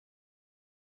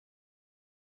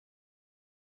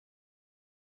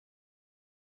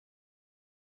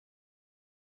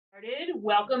Started.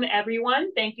 Welcome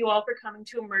everyone. Thank you all for coming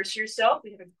to immerse yourself.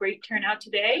 We have a great turnout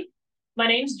today. My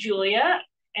name's Julia,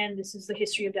 and this is the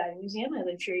History of Diving Museum, as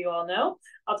I'm sure you all know.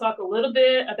 I'll talk a little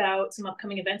bit about some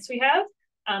upcoming events we have.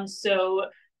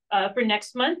 For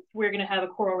next month, we're going to have a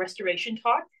coral restoration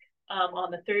talk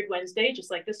on the third Wednesday, just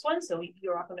like this one. So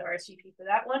you're welcome to RSVP for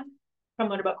that one.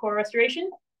 Promote about coral restoration.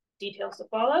 Details to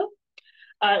follow.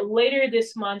 Later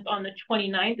this month on the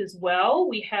 29th as well,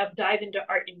 we have Dive into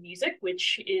Art and Music,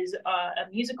 which is a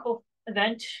musical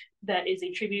event that is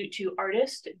a tribute to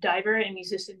artist, diver, and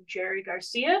musician Jerry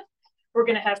Garcia. We're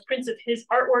going to have prints of his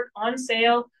artwork on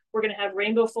sale. We're going to have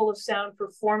Rainbow Full of Sound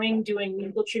performing, doing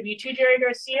musical tribute to Jerry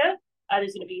Garcia.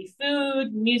 There's going to be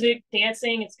food, music,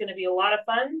 dancing. It's going to be a lot of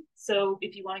fun. So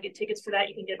if you want to get tickets for that,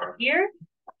 you can get them here.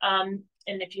 And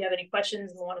if you have any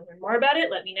questions and want to learn more about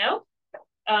it, let me know.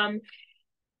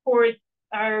 For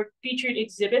our featured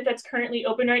exhibit that's currently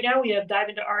open right now, we have Dive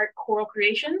into Art Coral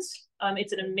Creations.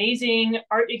 It's an amazing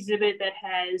art exhibit that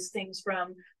has things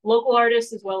from local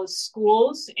artists as well as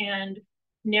schools and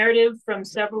narrative from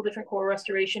several different coral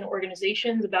restoration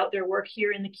organizations about their work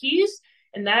here in the Keys.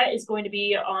 And that is going to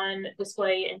be on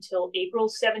display until April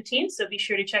 17th. So be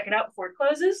sure to check it out before it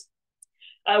closes.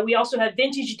 We also have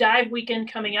Vintage Dive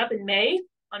Weekend coming up in May,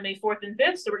 on May 4th and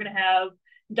 5th. So we're going to have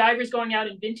divers going out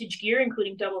in vintage gear,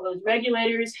 including double hose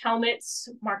regulators, helmets,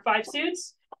 Mark V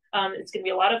suits. It's going to be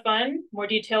a lot of fun. More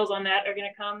details on that are going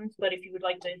to come. But if you would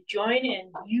like to join and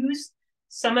use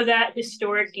some of that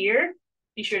historic gear,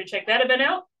 be sure to check that event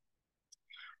out.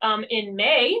 In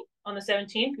May, on the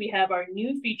 17th, we have our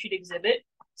new featured exhibit,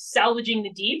 Salvaging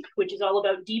the Deep, which is all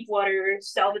about deep water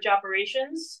salvage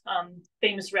operations.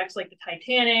 Famous wrecks like the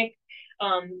Titanic,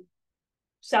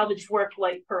 salvaged work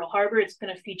like Pearl Harbor. It's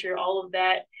going to feature all of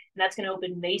that, and that's going to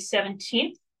open May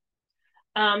 17th.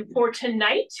 For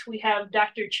tonight, we have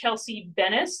Dr. Chelsea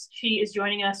Bennice. She is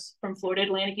joining us from Florida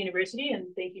Atlantic University, and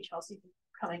thank you, Chelsea, for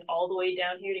coming all the way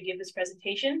down here to give this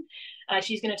presentation.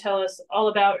 She's going to tell us all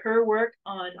about her work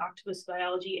on octopus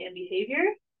biology and behavior.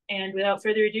 And without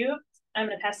further ado, I'm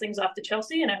going to pass things off to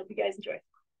Chelsea, and I hope you guys enjoy.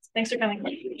 Thanks for coming.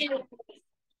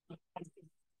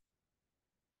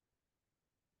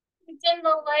 Dim the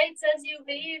lights as you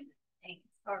leave. Thanks.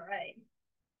 All right.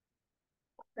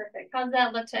 Perfect. How's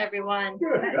that look to everyone?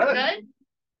 Good?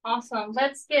 Awesome.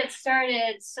 Let's get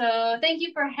started. So thank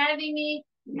you for having me.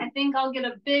 I think I'll get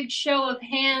a big show of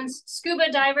hands.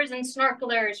 Scuba divers and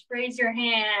snorkelers, raise your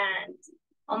hands.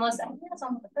 Almost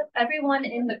everyone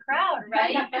in the crowd,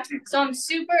 right? So I'm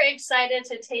super excited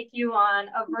to take you on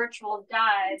a virtual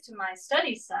dive to my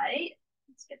study site.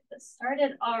 Let's get this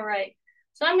started. All right.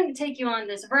 So I'm going to take you on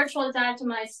this virtual dive to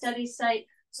my study site.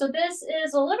 So this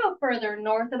is a little further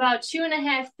north, about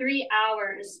 2.5, 3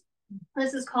 hours.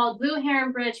 This is called Blue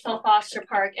Heron Bridge, Phil Foster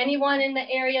Park. Anyone in the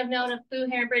area have known of Blue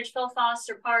Heron Bridge, Phil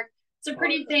Foster Park? It's a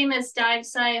pretty famous dive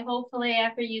site. Hopefully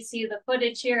after you see the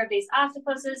footage here of these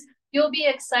octopuses, you'll be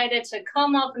excited to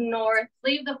come up north,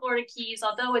 leave the Florida Keys,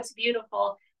 although it's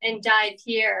beautiful, and dive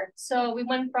here. So we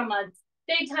went from a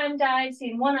daytime dive,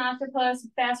 seeing one octopus,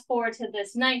 fast forward to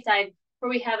this night dive, where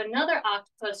we have another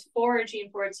octopus foraging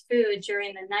for its food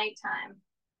during the nighttime.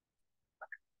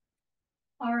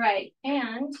 All right,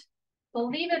 and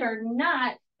believe it or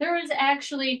not, there was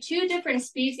actually 2 different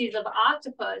species of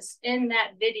octopus in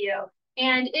that video.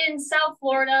 And in South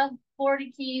Florida, Florida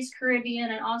Keys,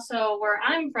 Caribbean, and also where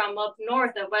I'm from, up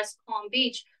north at West Palm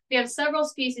Beach, we have several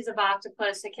species of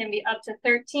octopus that can be up to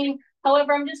 13.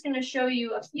 However, I'm just going to show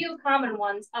you a few common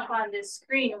ones up on this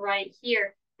screen right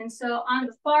here. And so on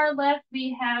the far left,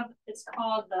 we have, it's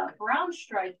called the brown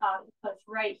striped octopus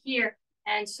right here.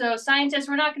 And so scientists,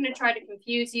 we're not going to try to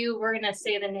confuse you. We're going to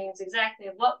say the names exactly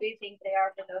of what we think they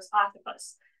are for those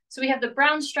octopus. So we have the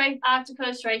brown striped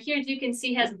octopus right here. As you can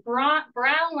see, has brown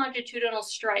longitudinal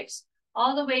stripes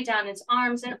all the way down its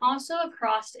arms and also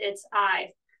across its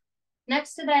eye.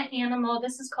 Next to that animal,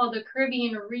 this is called the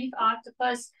Caribbean reef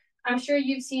octopus. I'm sure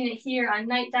you've seen it here on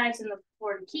night dives in the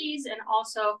Florida Keys and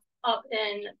also up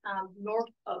in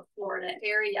north of Florida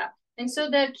area. And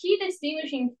so the key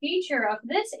distinguishing feature of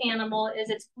this animal is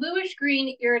its bluish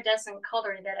green iridescent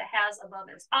color that it has above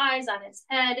its eyes, on its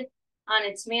head, on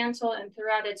its mantle, and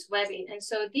throughout its webbing. And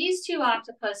so these 2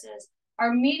 octopuses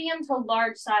are medium to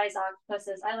large size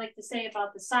octopuses. I like to say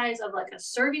about the size of like a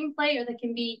serving plate, or they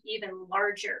can be even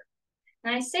larger.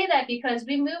 And I say that because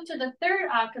we move to the 3rd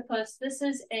octopus. This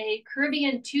is a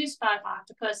Caribbean 2-spot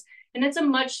octopus, and it's a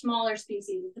much smaller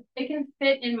species. It can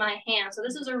fit in my hand. So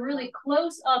this is a really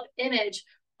close-up image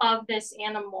of this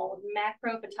animal.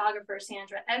 Macro photographer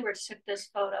Sandra Edwards took this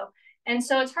photo. And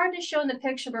so it's hard to show in the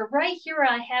picture, but right here where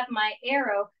I have my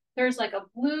arrow, there's like a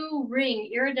blue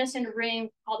ring, iridescent ring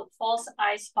called a false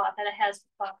eye spot that it has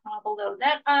below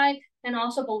that eye and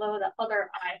also below the other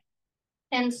eye.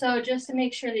 And so just to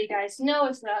make sure that you guys know,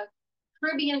 it's the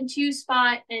Caribbean 2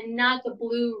 spot and not the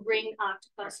blue ring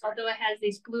octopus, although it has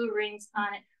these blue rings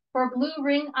on it. For blue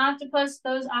ring octopus,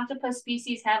 those octopus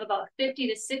species have about 50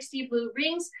 to 60 blue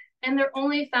rings, and they're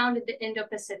only found in the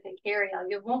Indo-Pacific area.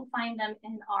 You won't find them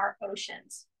in our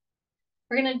oceans.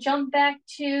 We're going to jump back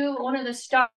to one of the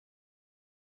stars.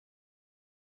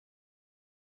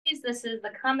 This is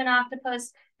the common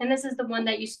octopus, and this is the one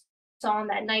that you saw in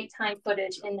that nighttime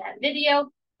footage in that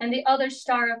video. And the other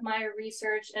star of my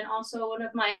research, and also one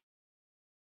of my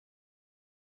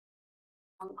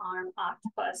arm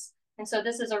octopus. And so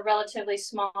this is a relatively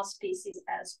small species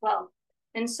as well.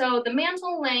 And so the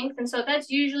mantle length, and so that's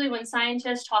usually when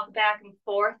scientists talk back and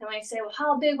forth and they say, well,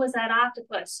 how big was that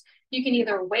octopus? You can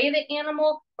either weigh the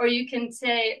animal or you can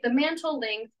say the mantle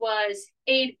length was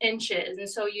 8 inches. And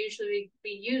so usually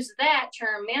we use that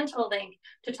term mantle length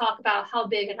to talk about how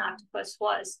big an octopus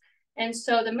was. And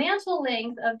so the mantle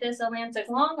length of this Atlantic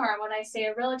longarm, when I say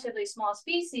a relatively small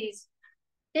species,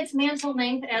 its mantle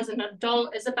length as an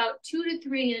adult is about 2 to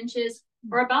 3 inches,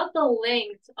 or about the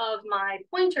length of my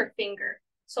pointer finger.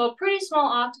 So a pretty small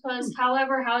octopus.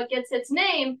 However, how it gets its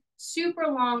name, super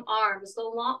long arms.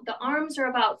 The arms are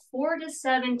about 4 to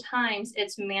 7 times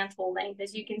its mantle length,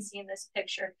 as you can see in this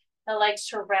picture. It likes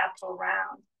to wrap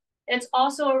around. It's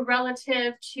also a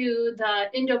relative to the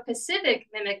Indo-Pacific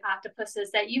mimic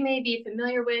octopuses that you may be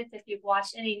familiar with if you've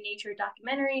watched any nature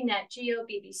documentary, Nat Geo,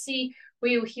 BBC,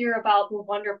 where you hear about the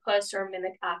wonderpuss or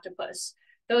mimic octopus.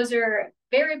 Those are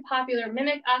very popular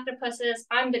mimic octopuses.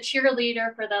 I'm the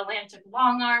cheerleader for the Atlantic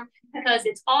longarm because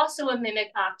it's also a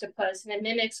mimic octopus and it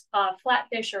mimics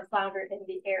flatfish or flounder in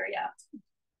the area.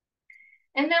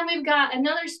 And then we've got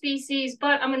another species,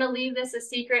 but I'm going to leave this a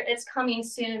secret. It's coming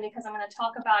soon because I'm going to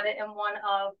talk about it in one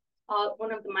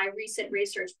of my recent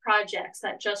research projects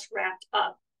that just wrapped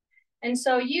up. And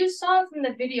so you saw from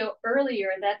the video earlier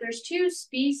that there's 2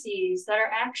 species that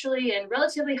are actually in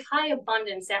relatively high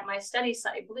abundance at my study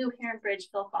site, Blue Heron Bridge,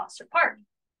 Phil Foster Park.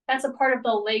 That's a part of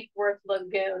the Lake Worth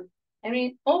Lagoon. I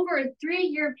mean, over a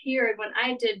 3-year period when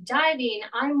I did diving,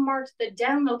 I marked the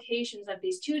den locations of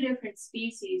these 2 different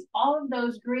species. All of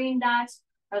those green dots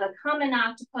are the common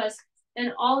octopus,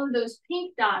 and all of those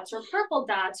pink dots or purple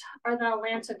dots are the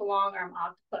Atlantic longarm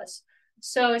octopus.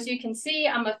 So as you can see,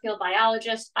 I'm a field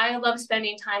biologist. I love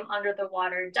spending time under the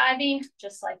water diving,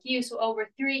 just like you. So over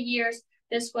 3 years,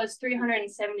 this was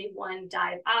 371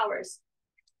 dive hours.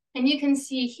 And you can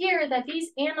see here that these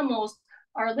animals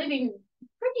are living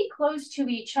pretty close to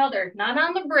each other, not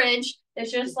on the bridge.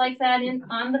 It's just like that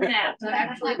on the map. They're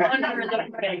actually under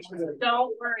the bridge. So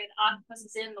don't worry, the octopus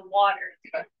is in the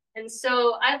water. And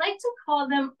so I like to call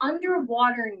them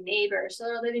underwater neighbors. So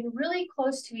they're living really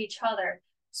close to each other.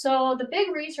 So the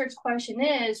big research question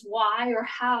is why or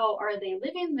how are they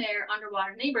living there,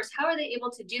 underwater neighbors? How are they able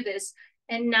to do this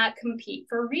and not compete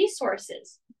for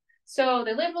resources? So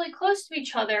they live really close to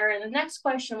each other. And the next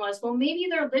question was, well, maybe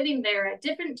they're living there at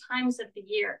different times of the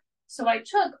year. So I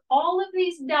took all of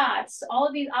these dots, all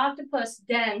of these octopus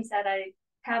dens that I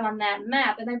have on that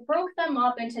map, and I broke them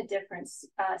up into different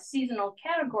seasonal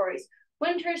categories,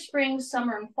 winter, spring,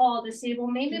 summer, and fall, to see, well,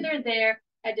 maybe they're there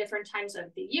at different times of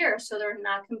the year, so they're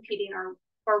not competing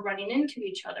or running into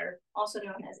each other, also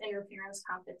known as interference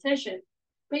competition.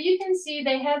 But you can see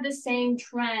they have the same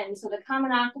trend. So the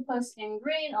common octopus in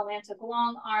green, Atlantic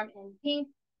longarm in pink.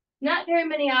 Not very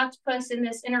many octopus in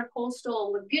this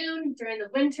intercoastal lagoon during the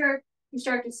winter. You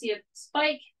start to see a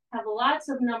spike, have lots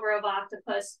of number of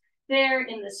octopus there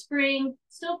in the spring,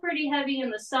 still pretty heavy in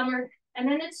the summer, and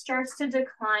then it starts to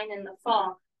decline in the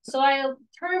fall. So I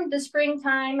termed the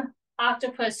springtime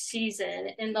octopus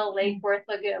season in the Lake Worth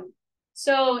Lagoon.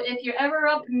 So if you're ever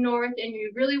up north and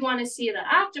you really want to see the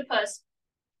octopus,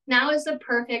 now is the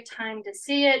perfect time to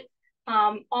see it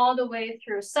all the way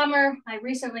through summer. I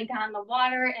recently got in the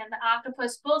water and the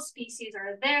octopus, both species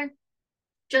are there.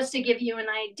 Just to give you an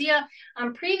idea,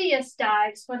 on previous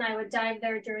dives, when I would dive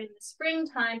there during the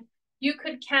springtime, you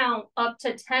could count up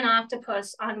to 10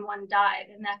 octopus on one dive,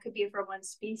 and that could be for one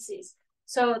species.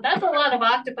 So that's a lot of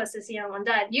octopus to see on one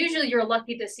dive. Usually you're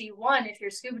lucky to see one if you're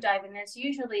scuba diving. It's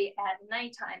usually at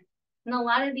nighttime. And a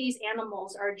lot of these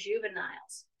animals are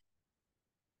juveniles.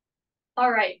 All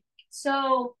right,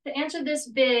 so to answer this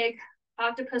big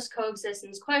octopus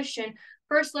coexistence question,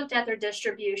 first looked at their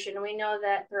distribution. And we know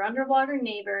that they're underwater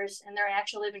neighbors and they're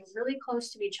actually living really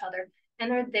close to each other,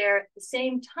 and they're there at the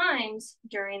same times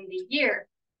during the year.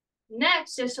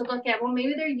 Next is to look at, well,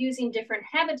 maybe they're using different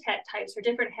habitat types or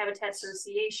different habitat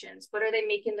associations. What are they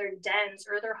making their dens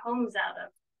or their homes out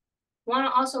of? Want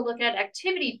to also look at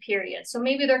activity periods. So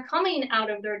maybe they're coming out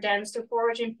of their dens to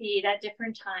forage and feed at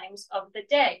different times of the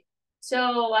day.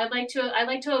 So I like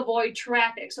to avoid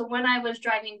traffic. So when I was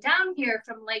driving down here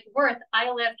from Lake Worth,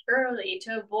 I left early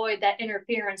to avoid that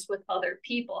interference with other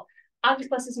people.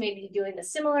 Octopuses may be doing a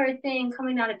similar thing,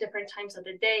 coming out at different times of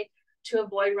the day to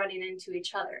avoid running into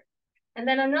each other. And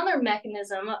then another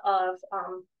mechanism of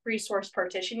resource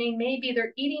partitioning may be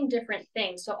they're eating different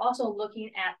things. So also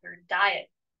looking at their diet.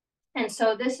 And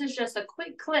so this is just a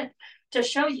quick clip to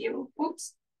show you,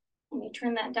 oops, let me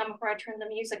turn that down before I turn the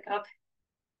music up.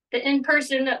 The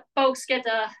in-person folks get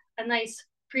a nice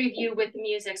preview with the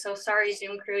music. So sorry,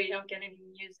 Zoom crew, you don't get any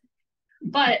music.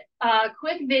 But a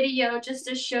quick video just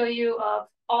to show you of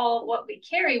all what we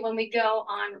carry when we go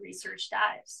on research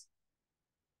dives.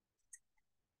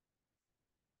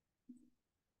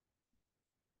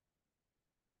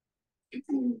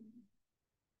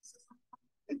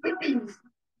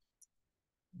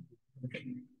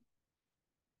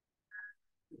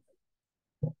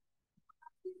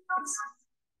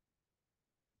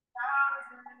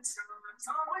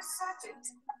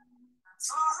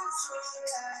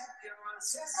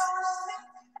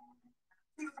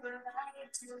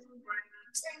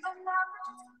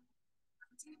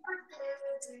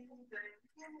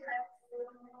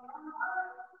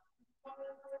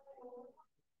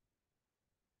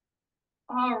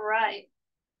 All right.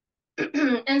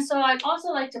 And so I'd also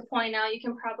like to point out, you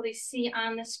can probably see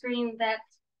on the screen that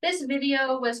this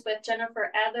video was with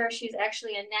Jennifer Adler. She's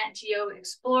actually a Nat Geo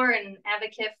explorer and an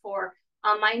advocate for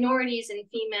minorities and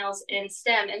females in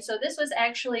STEM. And so this was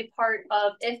actually part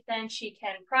of If Then She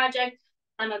Can project.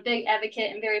 I'm a big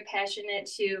advocate and very passionate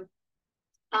to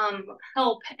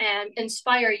help and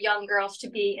inspire young girls to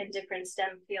be in different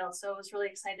STEM fields. So I was really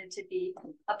excited to be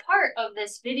a part of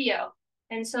this video.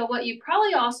 And so what you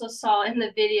probably also saw in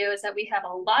the video is that we have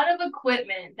a lot of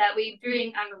equipment that we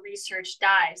bring on research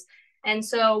dives. And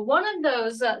so one of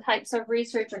those types of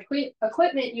research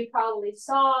equipment you probably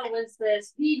saw was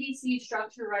this PVC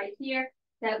structure right here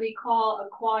that we call a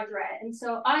quadrat. And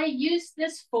so I used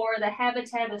this for the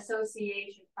Habitat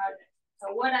Association project.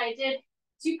 So what I did,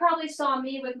 so you probably saw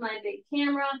me with my big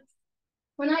camera.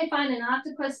 When I find an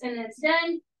octopus in its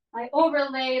den, I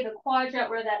overlay the quadrat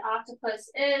where that octopus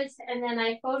is, and then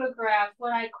I photograph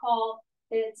what I call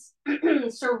its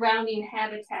surrounding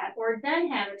habitat or den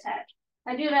habitat.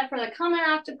 I do that for the common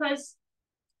octopus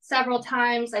several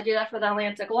times. I do that for the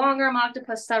Atlantic longarm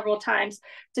octopus several times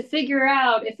to figure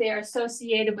out if they are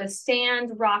associated with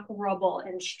sand, rock, rubble,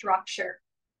 and structure.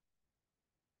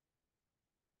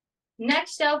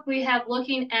 Next up, we have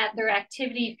looking at their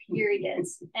activity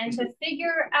periods. And to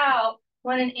figure out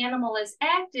when an animal is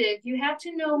active, you have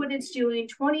to know what it's doing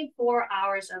 24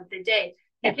 hours of the day.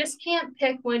 You just can't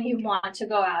pick when you want to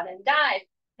go out and dive.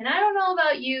 And I don't know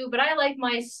about you, but I like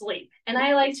my sleep. And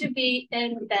I like to be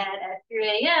in bed at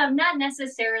 3 a.m., not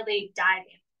necessarily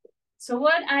diving. So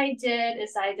what I did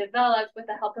is I developed, with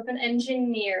the help of an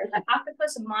engineer, the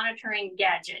Octopus monitoring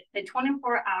gadget, the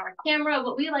 24-hour camera,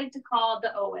 what we like to call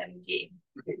the OMG.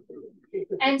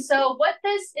 And so what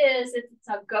this is, it's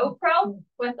a GoPro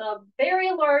with a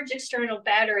very large external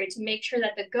battery to make sure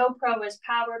that the GoPro is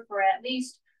powered for at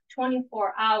least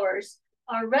 24 hours.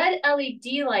 A red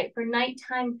LED light for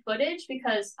nighttime footage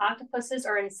because octopuses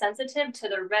are insensitive to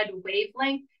the red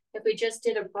wavelength. If we just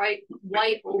did a bright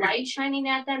white light shining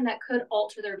at them, that could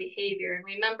alter their behavior. And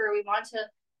remember, we want to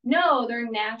know their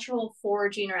natural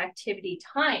foraging or activity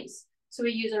times. So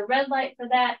we use a red light for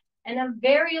that and a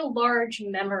very large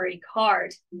memory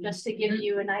card, just to give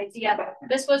you an idea.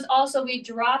 This was also, we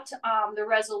dropped the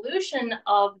resolution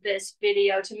of this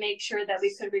video to make sure that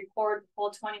we could record the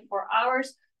full 24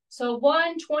 hours. So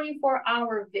one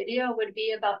 24-hour video would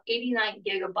be about 89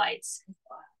 gigabytes.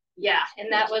 Yeah,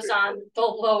 and that was on the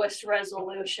lowest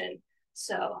resolution.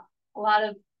 So a lot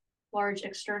of large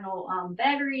external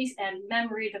batteries and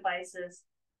memory devices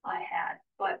I had,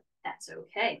 but that's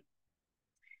okay.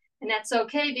 And that's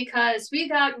okay because we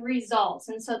got results.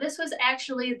 And so this was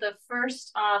actually the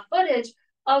first footage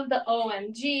of the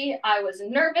OMG. I was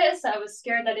nervous. I was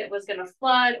scared that it was going to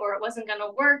flood or it wasn't going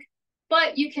to work.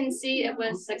 But you can see it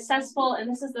was successful. And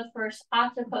this is the first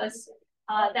octopus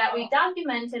that we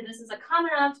documented. This is a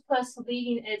common octopus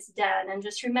leaving its den. And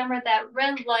just remember that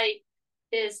red light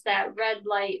is that red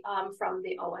light from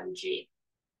the OMG.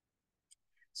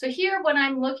 So here, what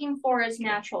I'm looking for is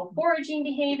natural foraging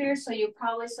behavior. So you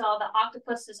probably saw the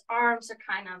octopus's arms are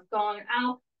kind of going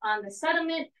out on the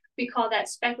sediment. We call that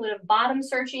speculative bottom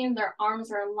searching. Their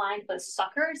arms are aligned with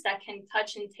suckers that can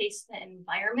touch and taste the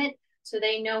environment. So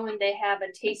they know when they have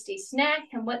a tasty snack,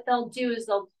 and what they'll do is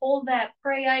they'll pull that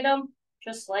prey item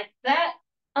just like that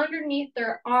underneath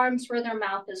their arms where their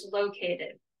mouth is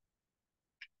located.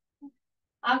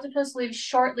 Octopus leaves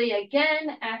shortly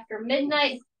again after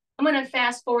midnight. I'm going to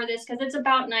fast forward this because it's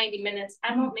about 90 minutes.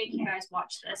 I won't make you guys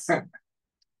watch this.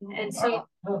 And so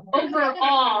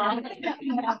overall,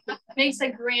 makes a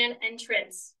grand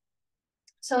entrance.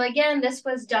 So again, this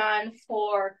was done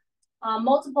for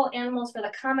multiple animals for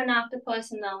the common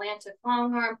octopus and the Atlantic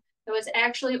longarm. It was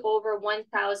actually over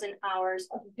 1,000 hours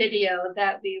of video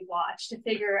that we watched to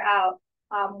figure out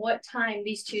what time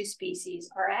these two species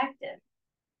are active.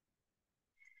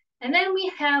 And then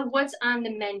we have what's on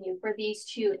the menu for these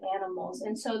two animals.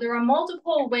 And so there are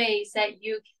multiple ways that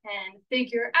you can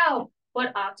figure out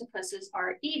what octopuses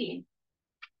are eating.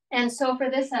 And so for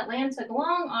this Atlantic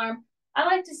longarm, I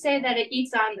like to say that it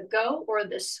eats on the go or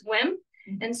the swim.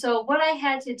 And so what I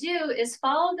had to do is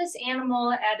follow this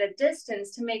animal at a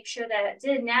distance to make sure that it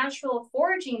did natural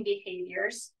foraging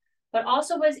behaviors, but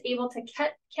also was able to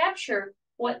capture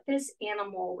what this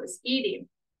animal was eating.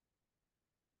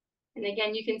 And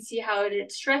again, you can see how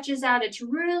it stretches out its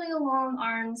really long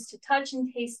arms to touch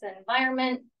and taste the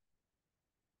environment.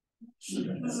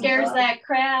 Scares that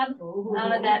crab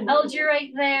out of that algae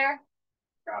right there.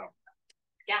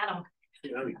 Got him.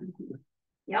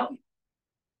 Yep.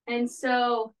 And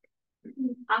so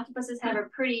octopuses have a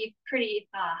pretty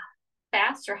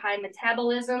fast or high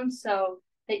metabolism. So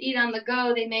they eat on the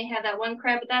go. They may have that one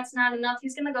crab, but that's not enough.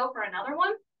 He's going to go for another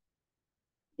one.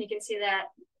 You can see that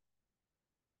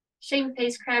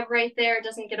shamefaced crab right there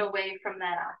doesn't get away from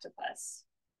that octopus.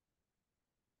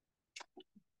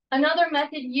 Another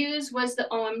method used was the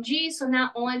OMG. So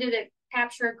not only did it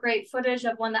capture great footage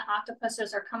of when the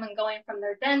octopuses are coming and going from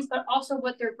their dens, but also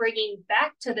what they're bringing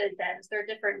back to the dens, their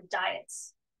different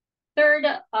diets. Third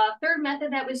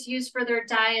method that was used for their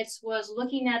diets was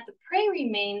looking at the prey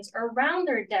remains around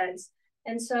their dens.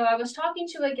 And so I was talking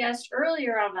to a guest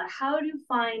earlier on how to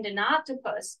find an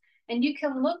octopus. And you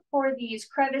can look for these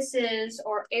crevices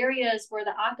or areas where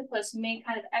the octopus may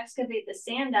kind of excavate the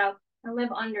sand out and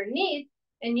live underneath.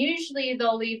 And usually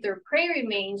they'll leave their prey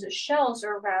remains as shells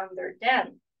around their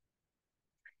den.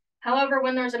 However,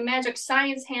 when there's a magic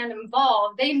science hand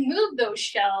involved, they move those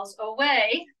shells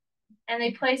away and they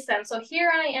place them. So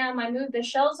here I am, I moved the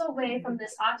shells away from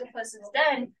this octopus's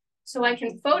den so I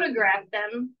can photograph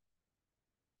them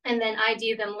and then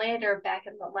ID them later back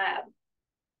in the lab.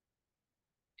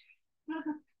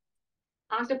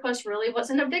 Octopus really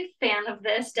wasn't a big fan of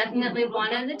this, definitely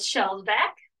wanted its shells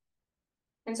back.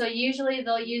 And so usually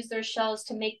they'll use their shells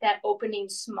to make that opening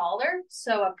smaller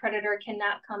so a predator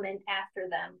cannot come in after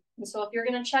them. And so if you're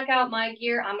going to check out my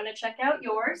gear, I'm going to check out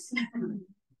yours.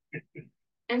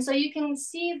 And so you can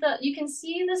see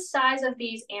the size of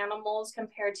these animals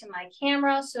compared to my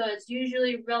camera. So it's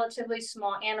usually relatively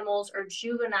small animals or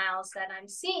juveniles that I'm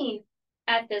seeing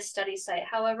at this study site.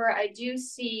 However, I do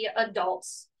see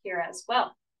adults here as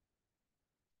well.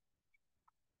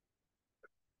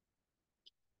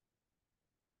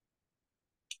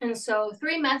 And so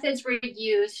 3 methods were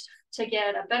used to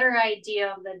get a better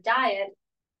idea of the diet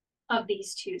of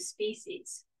these two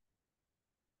species.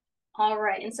 All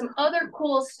right, and some other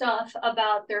cool stuff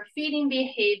about their feeding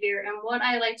behavior and what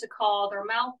I like to call their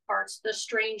mouth parts, the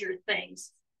stranger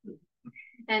things.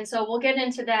 And so we'll get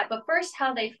into that, but first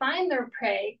how they find their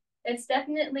prey. It's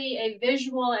definitely a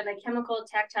visual and a chemical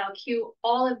tactile cue,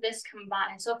 all of this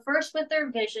combined. So first with their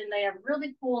vision, they have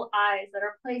really cool eyes that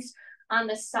are placed on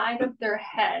the side of their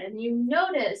head. And you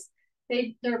notice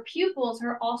their pupils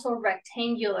are also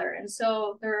rectangular. And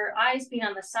so their eyes being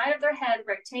on the side of their head,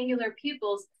 rectangular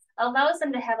pupils, allows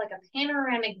them to have like a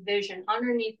panoramic vision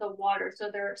underneath the water. So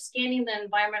they're scanning the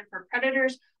environment for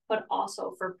predators, but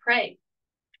also for prey.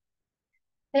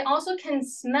 They also can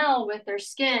smell with their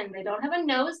skin. They don't have a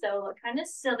nose, they'll look kind of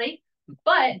silly,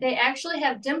 but they actually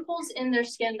have dimples in their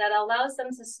skin that allows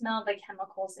them to smell the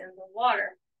chemicals in the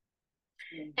water.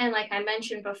 And like I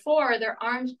mentioned before, their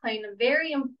arms playing a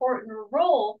very important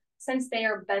role since they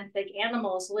are benthic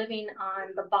animals living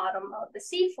on the bottom of the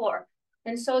seafloor.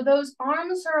 And so those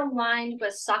arms are aligned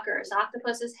with suckers.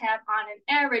 Octopuses have on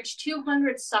an average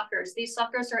 200 suckers. These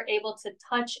suckers are able to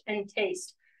touch and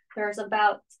taste. There's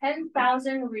about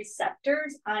 10,000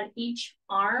 receptors on each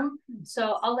arm.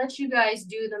 So I'll let you guys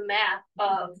do the math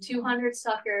of 200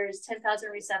 suckers, 10,000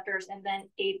 receptors, and then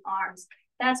 8 arms.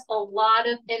 That's a lot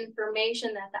of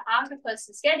information that the octopus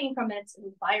is getting from its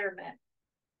environment.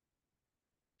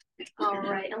 All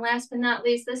right, and last but not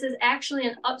least, this is actually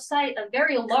a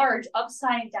very large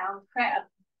upside down crab.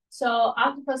 So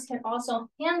octopus can also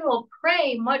handle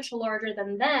prey much larger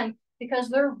than them because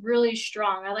they're really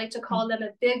strong. I like to call them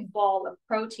a big ball of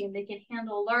protein. They can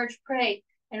handle large prey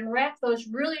and wrap those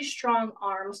really strong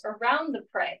arms around the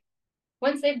prey.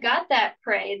 Once they've got that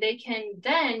prey, they can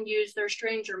then use their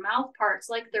stranger mouth parts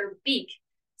like their beak.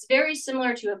 It's very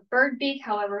similar to a bird beak,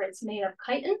 however, it's made of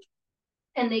chitin,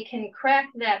 and they can crack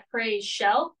that prey's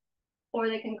shell, or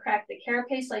they can crack the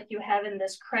carapace like you have in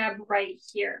this crab right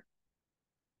here.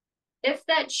 If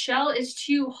that shell is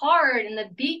too hard and the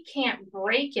beak can't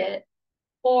break it,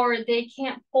 or they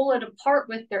can't pull it apart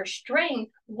with their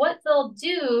strength, what they'll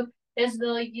do is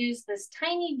they'll use this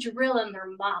tiny drill in their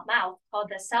mouth called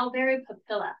the salivary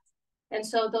papilla. And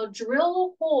so they'll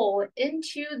drill a hole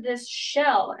into this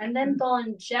shell, and then they'll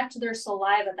inject their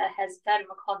saliva that has venom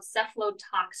called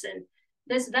cephalotoxin.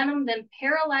 This venom then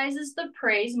paralyzes the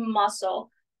prey's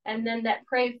muscle, and then that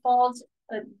prey falls,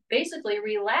 basically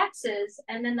relaxes,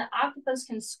 and then the octopus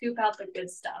can scoop out the good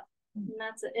stuff. And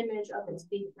that's an image of its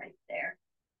beak right there.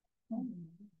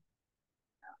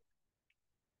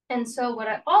 And so what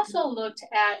I also looked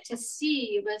at to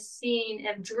see was seeing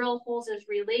if drill holes is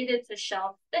related to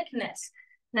shell thickness.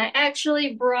 And I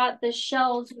actually brought the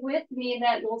shells with me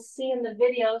that you'll see in the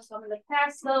video. So I'm going to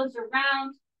pass those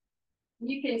around.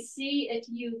 You can see if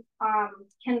you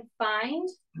can find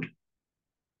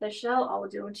the shell. I'll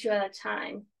do it 2 at a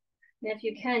time. And if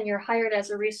you can, you're hired as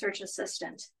a research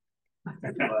assistant.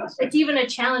 It's even a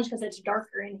challenge because it's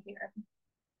darker in here.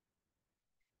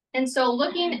 And so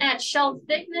looking at shell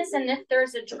thickness and if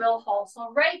there's a drill hole.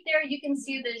 So right there, you can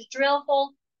see this drill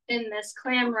hole in this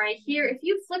clam right here. If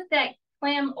you flip that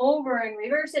clam over and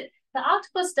reverse it, the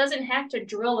octopus doesn't have to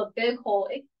drill a big hole.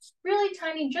 It's really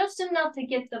tiny, just enough to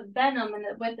get the venom and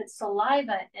with its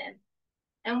saliva in.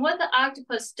 And what the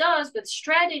octopus does with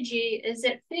strategy is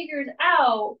it figures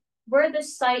out where the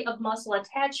site of muscle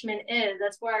attachment is.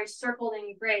 That's where I circled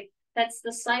in gray. That's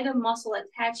the site of muscle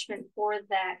attachment for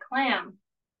that clam.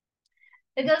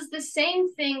 It does the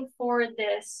same thing for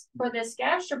this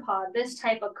gastropod, this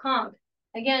type of conch.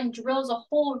 Again, drills a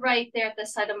hole right there at the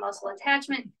site of muscle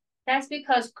attachment. That's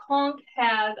because conch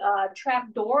have a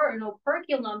trap door, an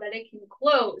operculum that it can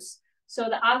close, so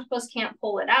the octopus can't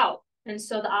pull it out. And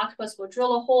so the octopus will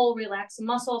drill a hole, relax the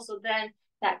muscle, so then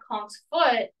that conch's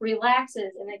foot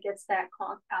relaxes and it gets that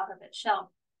conch out of its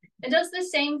shell. It does the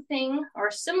same thing or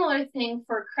similar thing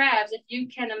for crabs. If you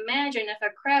can imagine, if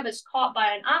a crab is caught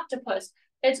by an octopus,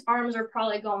 its arms are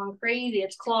probably going crazy,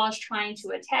 its claws trying to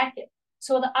attack it.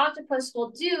 So what the octopus will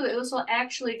do is will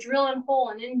actually drill a hole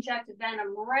and inject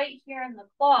venom right here in the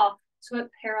claw so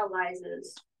it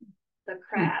paralyzes the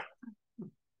crab.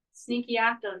 Sneaky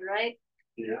octos, right?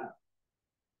 Yeah.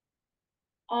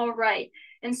 All right.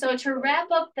 And so to wrap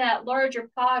up that larger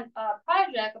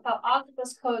project about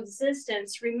octopus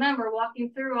coexistence, remember,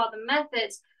 walking through all the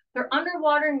methods, they're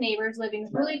underwater neighbors living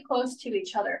really close to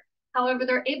each other. However,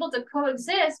 they're able to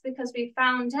coexist because we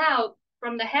found out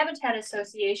from the Habitat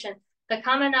Association, the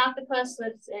common octopus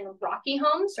lives in rocky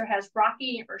homes or has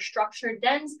rocky or structured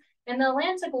dens, and the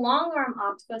Atlantic longarm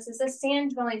octopus is a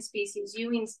sand-dwelling species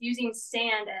using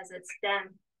sand as its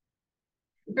den.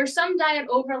 There's some diet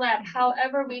overlap.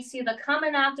 However, we see the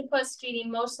common octopus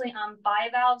feeding mostly on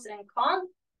bivalves and conch,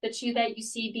 the two that you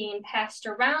see being passed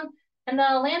around. And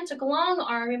the Atlantic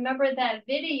longarm, remember that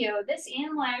video, this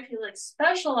animal actually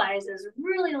specializes,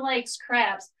 really likes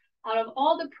crabs. Out of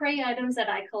all the prey items that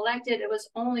I collected, it was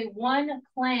only one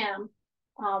clam,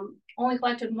 only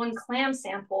collected one clam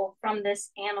sample from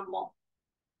this animal.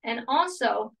 And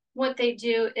also, what they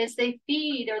do is they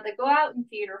feed or they go out and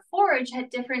feed or forage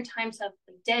at different times of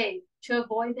the day to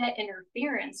avoid that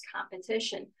interference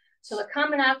competition. So the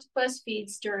common octopus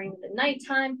feeds during the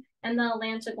nighttime and the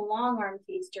Atlantic longarm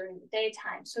feeds during the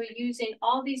daytime. So using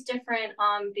all these different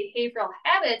behavioral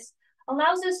habits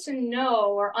allows us to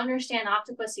know or understand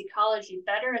octopus ecology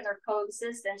better and their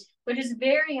coexistence, which is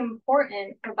very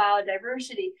important for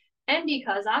biodiversity and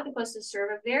because octopuses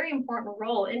serve a very important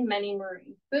role in many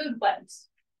marine food webs.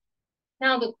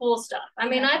 Now the cool stuff. I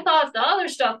mean, I thought the other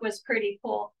stuff was pretty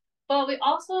cool, but we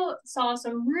also saw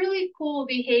some really cool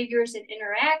behaviors and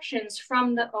interactions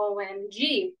from the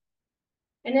OMG.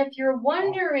 And if you're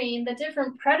wondering the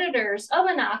different predators of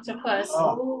an octopus,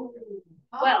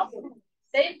 well,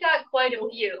 they've got quite a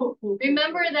few.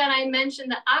 Remember that I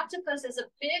mentioned the octopus is a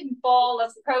big ball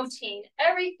of protein.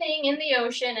 Everything in the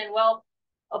ocean and, well,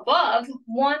 above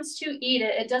wants to eat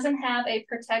it. It doesn't have a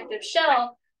protective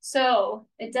shell, so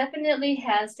it definitely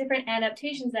has different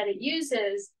adaptations that it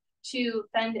uses to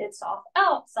fend itself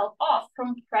off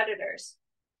from predators.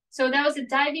 So that was a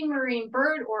diving marine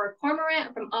bird or a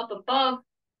cormorant from up above.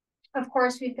 Of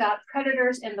course, we've got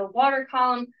predators in the water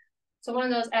column. So one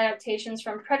of those adaptations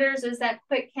from predators is that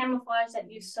quick camouflage that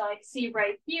you see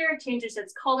right here, changes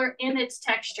its color and its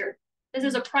texture. This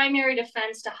is a primary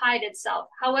defense to hide itself.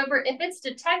 However, if it's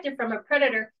detected from a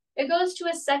predator, it goes to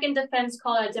a second defense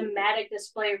called a dematic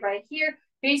display right here.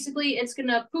 Basically, it's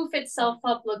gonna poof itself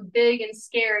up, look big and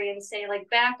scary and say like,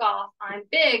 back off, I'm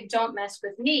big, don't mess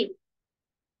with me.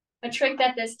 A trick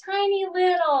that this tiny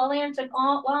little Atlantic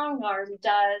longarm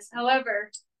does, however,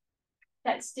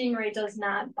 that stingray does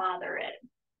not bother it.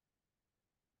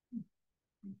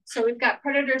 So we've got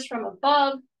predators from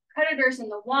above, predators in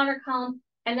the water column,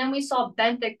 and then we saw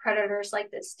benthic predators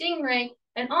like the stingray,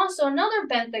 and also another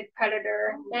benthic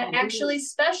predator that actually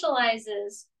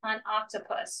specializes on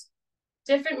octopus,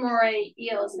 different moray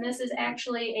eels. And this is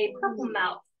actually a purple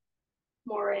mouth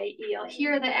moray eel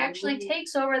here that actually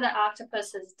takes over the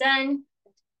octopus's den.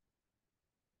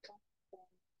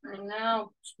 I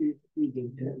know.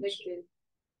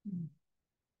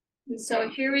 And so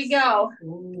here we go.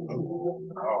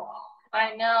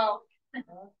 I know.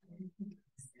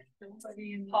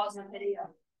 Pause the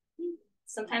video.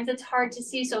 Sometimes it's hard to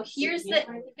see. So here's the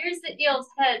eel's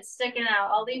head sticking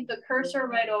out. I'll leave the cursor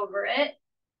right over it.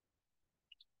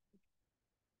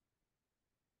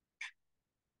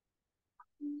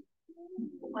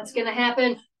 What's gonna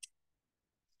happen?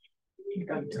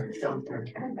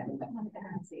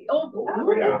 Oh,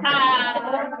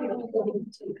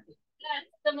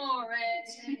 that's the moray.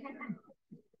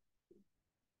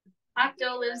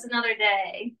 Octo lives another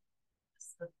day.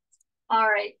 All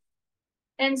right.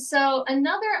 And so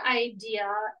another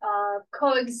idea of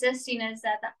coexisting is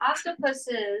that the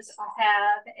octopuses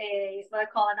have what I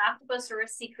call an octopus or a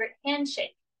secret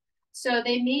handshake. So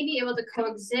they may be able to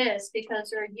coexist because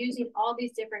they're using all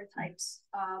these different types,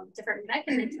 different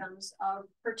mechanisms of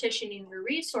partitioning the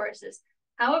resources.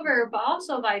 However, but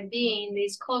also by being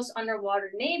these close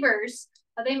underwater neighbors,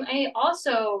 they may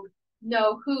also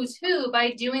know who's who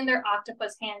by doing their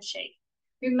octopus handshake.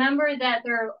 Remember that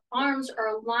their arms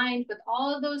are aligned with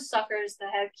all of those suckers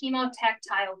that have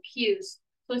chemotactile cues.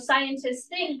 So scientists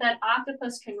think that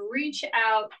octopus can reach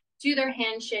out, do their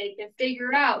handshake, and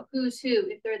figure out who's who,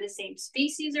 if they're the same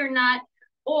species or not,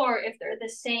 or if they're the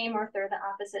same or if they're the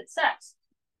opposite sex.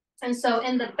 And so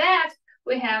in the back,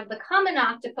 we have the common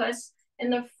octopus. In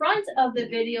the front of the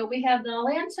video, we have the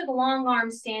Atlantic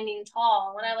longarm standing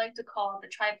tall, what I like to call the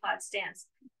tripod stance.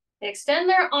 They extend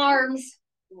their arms,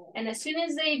 and as soon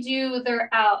as they do, they're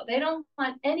out. They don't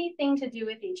want anything to do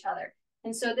with each other.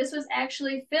 And so this was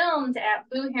actually filmed at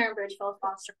Blue Heron Bridgeville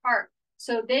Foster Park.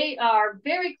 So they are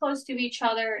very close to each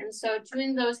other. And so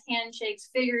doing those handshakes,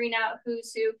 figuring out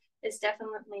who's who is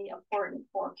definitely important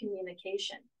for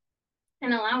communication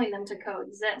and allowing them to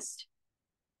coexist.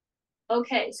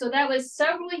 Okay, so that was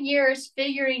several years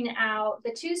figuring out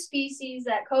the two species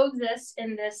that coexist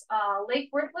in this Lake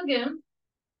Worth Lagoon,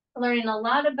 learning a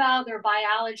lot about their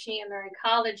biology and their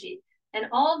ecology. And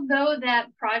although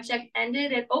that project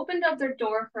ended, it opened up their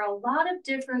door for a lot of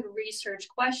different research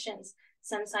questions,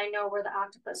 since I know where the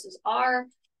octopuses are,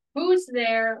 who's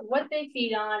there, what they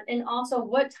feed on, and also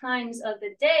what times of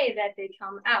the day that they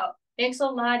come out. Makes a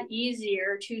lot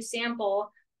easier to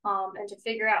sample and to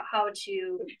figure out how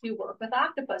to do work with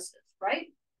octopuses, right?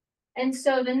 And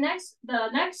so the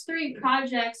next three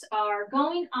projects are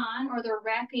going on, or they're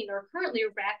currently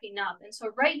wrapping up. And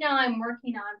so right now I'm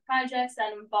working on projects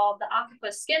that involve the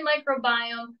octopus skin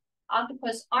microbiome,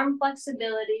 octopus arm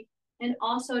flexibility, and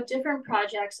also different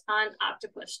projects on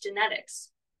octopus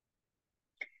genetics.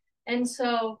 And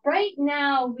so right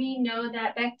now we know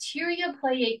that bacteria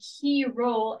play a key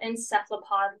role in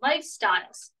cephalopod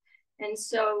lifestyles. And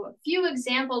so a few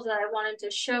examples that I wanted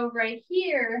to show right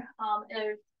here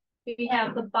we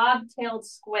have the bob-tailed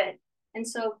squid. And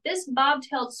so this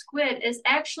bob-tailed squid is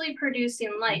actually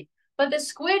producing light, but the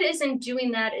squid isn't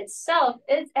doing that itself.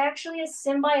 It's actually a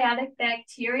symbiotic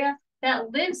bacteria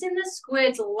that lives in the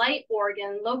squid's light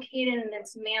organ located in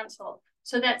its mantle.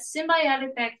 So that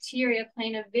symbiotic bacteria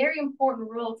playing a very important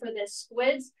role for this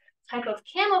squid's type of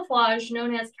camouflage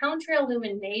known as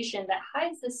counterillumination that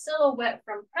hides the silhouette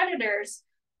from predators,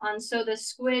 so the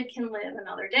squid can live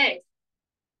another day.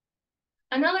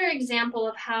 Another example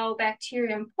of how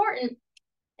bacteria are important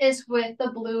is with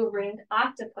the blue-ringed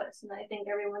octopus. And I think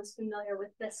everyone's familiar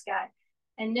with this guy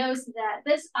and knows that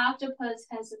this octopus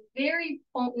has a very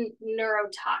potent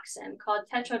neurotoxin called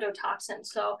tetrodotoxin.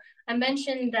 So I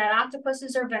mentioned that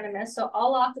octopuses are venomous, so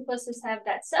all octopuses have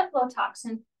that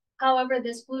cephalotoxin. However,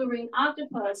 this blue-ringed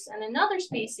octopus and another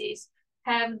species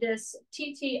have this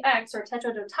TTX or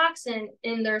tetrodotoxin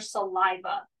in their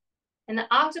saliva. And the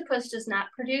octopus does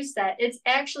not produce that. It's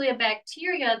actually a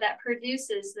bacteria that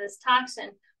produces this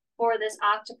toxin for this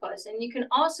octopus. And you can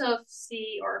also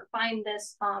see or find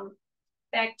this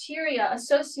bacteria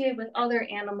associated with other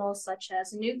animals such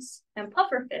as newts and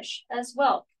pufferfish as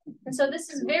well. And so this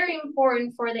is very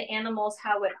important for the animals,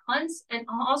 how it hunts and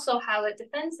also how it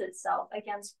defends itself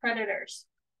against predators.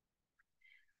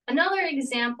 Another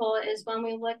example is when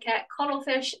we look at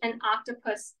cuttlefish and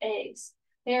octopus eggs.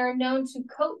 They are known to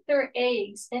coat their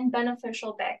eggs in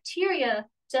beneficial bacteria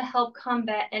to help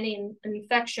combat any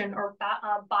infection or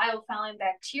biofouling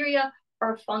bacteria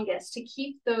or fungus to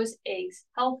keep those eggs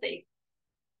healthy.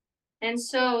 And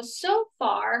so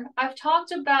far, I've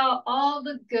talked about all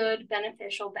the good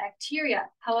beneficial bacteria.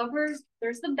 However,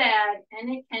 there's the bad, and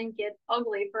it can get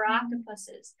ugly for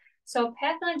octopuses. So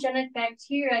pathogenic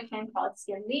bacteria can cause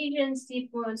skin lesions, deep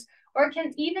wounds, or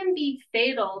can even be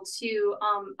fatal to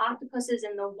octopuses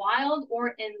in the wild or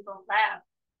in the lab.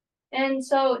 And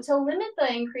so to limit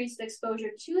the increased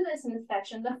exposure to this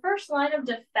infection, the first line of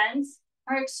defense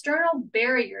are external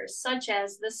barriers, such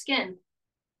as the skin.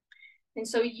 And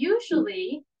so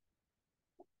usually,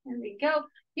 there we go.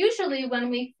 Usually when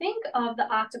we think of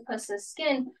the octopus's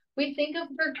skin, we think of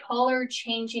their color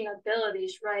changing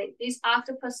abilities, right? These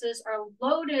octopuses are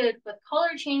loaded with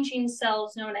color changing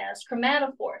cells known as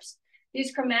chromatophores.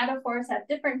 These chromatophores have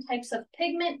different types of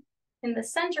pigment in the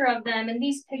center of them, and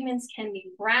these pigments can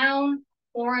be brown,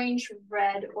 orange,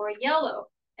 red, or yellow.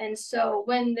 And so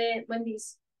when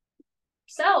these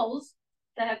cells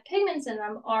that have pigments in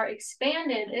them are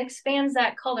expanded, it expands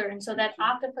that color. And so that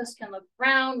octopus can look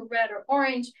brown, red, or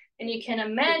orange. And you can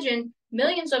imagine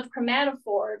millions of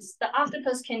chromatophores, the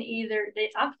octopus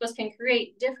can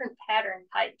create different pattern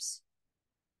types.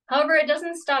 However, it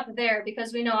doesn't stop there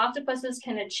because we know octopuses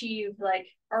can achieve like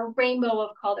a rainbow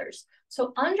of colors.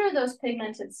 So under those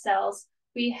pigmented cells,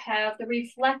 we have the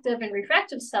reflective and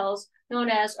refractive cells known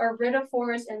as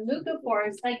iridophores and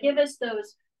leucophores that give us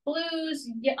those blues,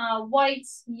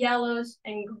 whites, yellows,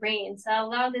 and greens that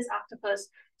allow this octopus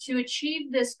to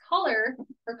achieve this color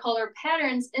or color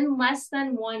patterns in less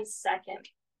than 1 second.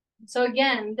 So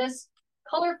again, this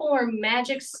colorful or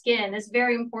magic skin is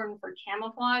very important for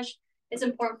camouflage. It's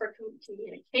important for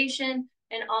communication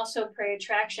and also prey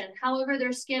attraction. However,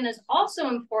 their skin is also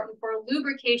important for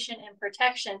lubrication and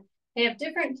protection. They have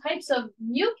different types of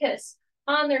mucus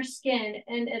on their skin,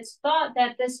 and it's thought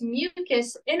that this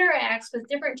mucus interacts with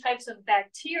different types of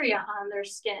bacteria on their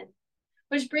skin,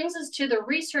 which brings us to the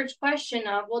research question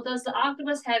of, well, does the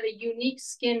octopus have a unique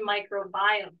skin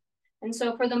microbiome? And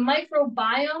so for the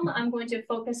microbiome, I'm going to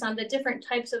focus on the different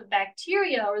types of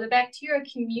bacteria or the bacteria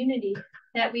community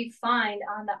that we find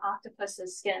on the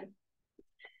octopus's skin.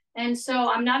 And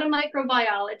so I'm not a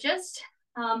microbiologist.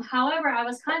 However, I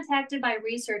was contacted by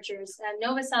researchers at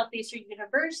Nova Southeastern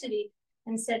University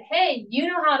and said, hey, you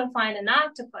know how to find an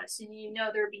octopus and you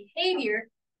know their behavior.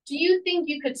 Do you think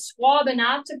you could swab an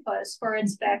octopus for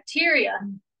its bacteria?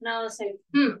 And I was like,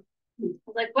 I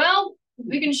was like, well,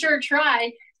 we can sure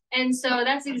try. And so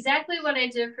that's exactly what I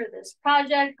did for this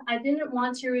project. I didn't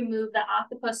want to remove the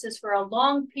octopuses for a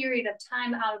long period of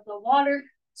time out of the water,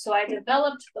 so I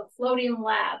developed the floating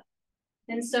lab.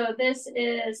 And so this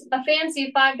is a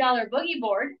fancy $5 boogie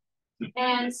board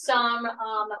and some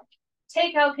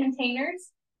takeout containers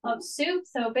of soup.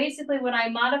 So basically what I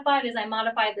modified is I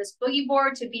modified this boogie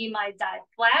board to be my dye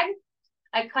flag.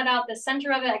 I cut out the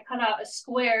center of it. I cut out a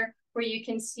square where you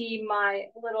can see my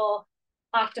little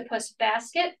octopus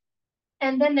basket.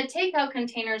 And then the takeout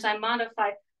containers I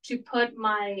modified to put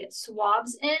my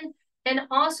swabs in, and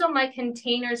also my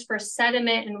containers for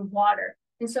sediment and water.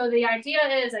 And so the idea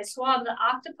is I swab the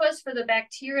octopus for the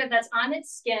bacteria that's on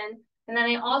its skin, and then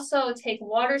I also take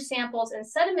water samples and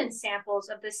sediment samples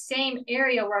of the same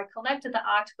area where I collected the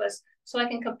octopus, so I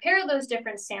can compare those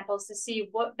different samples to see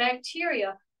what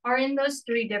bacteria are in those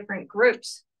 3 different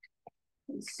groups.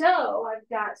 So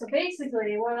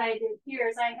basically what I did here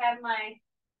is I have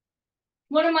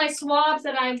one of my swabs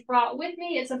that I've brought with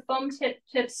me. It's a foam tip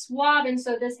swab, and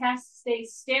so this has to stay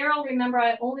sterile. Remember,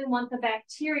 I only want the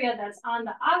bacteria that's on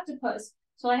the octopus.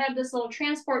 So I have this little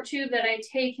transport tube that I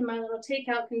take in my little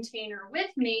takeout container with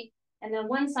me, and then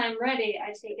once I'm ready, I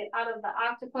take it out of the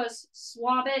octopus,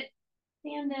 swab it,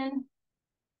 and then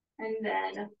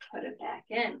put it back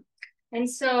in. And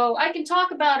so I can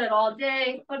talk about it all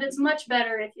day, but it's much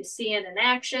better if you see it in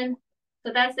action.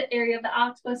 So that's the area of the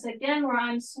octopus again where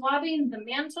I'm swabbing the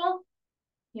mantle.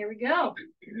 Here we go.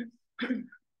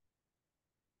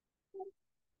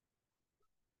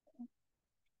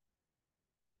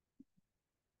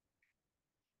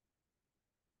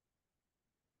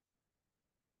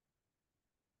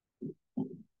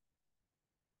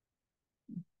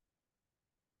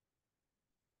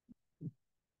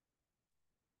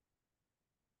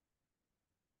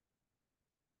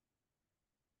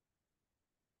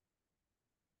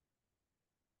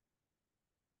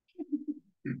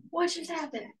 What just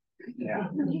happened? Yeah.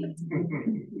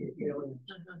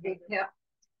 Yeah.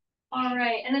 All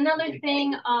right, and another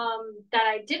thing that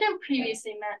I didn't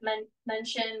previously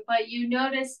mention, but you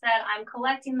notice that I'm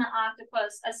collecting the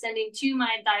octopus, ascending to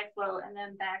my dive float, and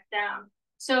then back down.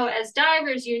 So as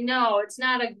divers, you know, it's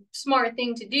not a smart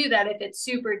thing to do that if it's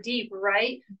super deep,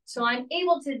 right? So I'm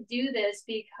able to do this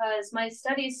because my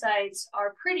study sites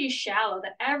are pretty shallow.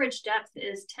 The average depth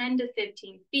is 10 to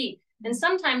 15 feet. And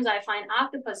sometimes I find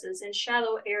octopuses in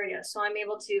shallow areas. So I'm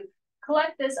able to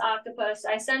collect this octopus,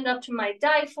 I send up to my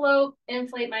dive float,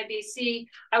 inflate my BC,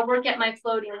 I work at my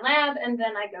floating lab, and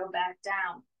then I go back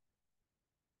down.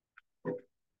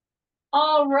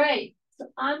 All right, so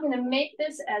I'm gonna make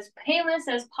this as painless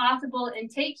as possible and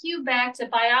take you back to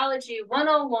Biology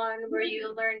 101, where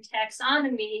you learn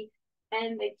taxonomy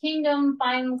and the kingdom,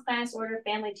 phylum, class, order,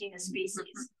 family, genus,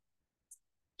 species.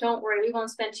 Don't worry, we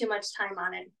won't spend too much time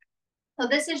on it. So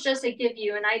this is just to give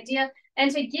you an idea and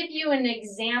to give you an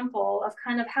example of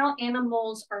kind of how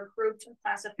animals are grouped or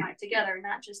classified together,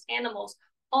 not just animals,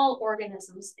 all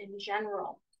organisms in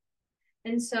general.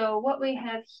 And so what we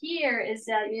have here is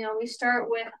that, you know, we start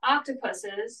with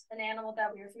octopuses, an animal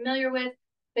that we are familiar with.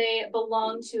 They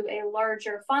belong to a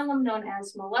larger phylum known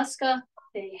as mollusca.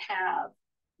 They have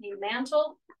a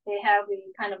mantle. We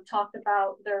kind of talked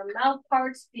about their mouth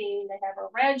parts being, they have a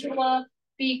radula,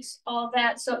 beaks, all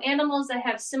that. So animals that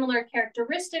have similar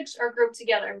characteristics are grouped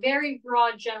together. Very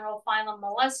broad general phylum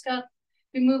mollusca.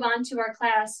 We move on to our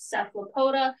class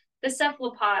Cephalopoda. The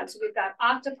cephalopods, we've got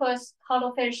octopus,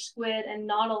 cuttlefish, squid, and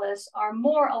nautilus are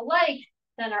more alike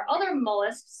than our other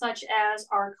mollusks, such as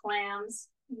our clams,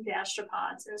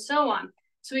 gastropods, and so on.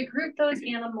 So we group those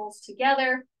animals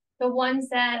together. The ones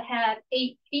that have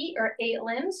 8 feet or 8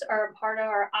 limbs are a part of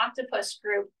our octopus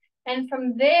group. And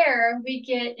from there, we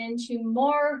get into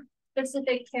more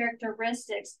specific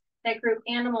characteristics that group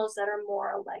animals that are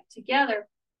more alike together,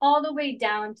 all the way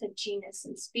down to genus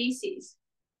and species.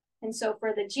 And so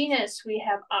for the genus, we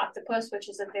have octopus, which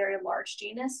is a very large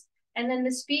genus, and then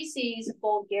the species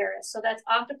vulgaris. So that's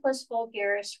Octopus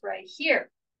vulgaris right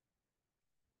here.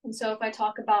 And so if I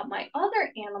talk about my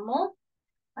other animal,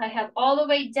 I have all the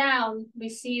way down, we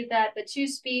see that the 2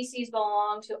 species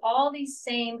belong to all these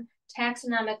same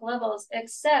taxonomic levels,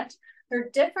 except they're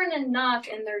different enough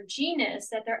in their genus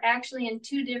that they're actually in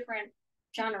 2 different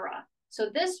genera. So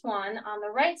this one on the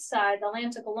right side, the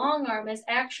Atlantic longarm, is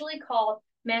actually called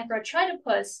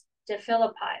Macrotritopus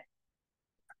diphilippi.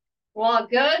 Well,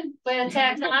 good with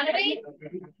taxonomy?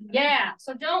 Yeah,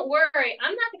 so don't worry.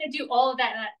 I'm not going to do all of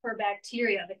that for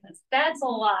bacteria because that's a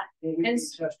lot. And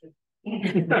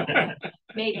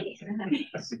maybe.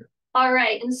 All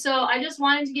right, and so I just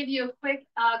wanted to give you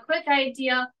a quick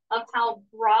idea of how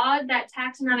broad that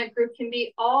taxonomic group can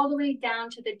be, all the way down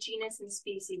to the genus and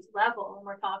species level when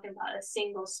we're talking about a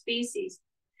single species.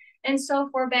 And so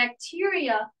for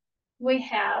bacteria, we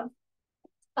have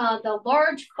the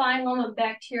large phylum of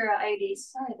Bacteroides.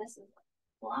 Sorry, this is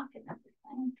blocking everything.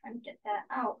 I'm trying to get that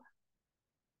out.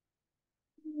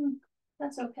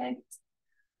 That's okay.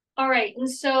 All right, and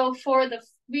so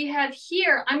we have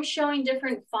here, I'm showing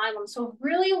different phylums, so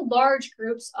really large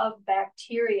groups of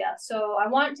bacteria. So I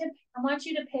want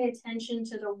you to pay attention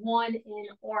to the one in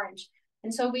orange.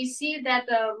 And so we see that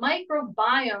the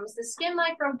microbiomes, the skin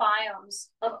microbiomes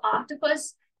of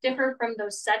octopus differ from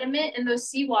those sediment and those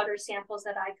seawater samples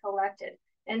that I collected.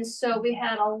 And so we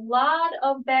had a lot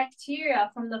of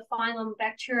bacteria from the phylum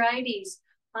Bacteroides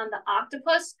on the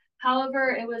octopus.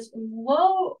 However, it was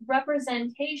low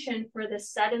representation for the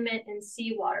sediment and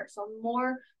seawater. So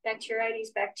more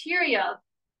Bacteroides bacteria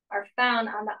are found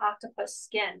on the octopus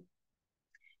skin.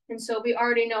 And so we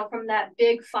already know from that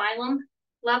big phylum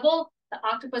level, the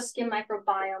octopus skin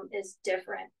microbiome is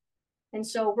different. And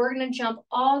so we're going to jump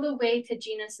all the way to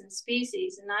genus and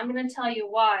species, and I'm going to tell you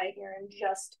why here in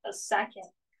just a second.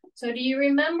 So do you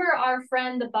remember our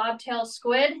friend, the bobtail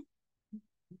squid?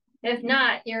 If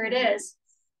not, here it is.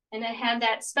 And it had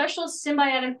that special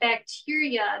symbiotic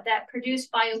bacteria that produced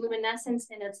bioluminescence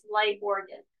in its light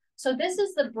organ. So this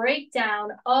is the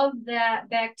breakdown of that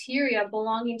bacteria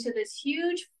belonging to this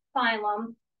huge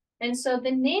phylum. And so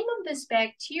the name of this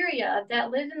bacteria that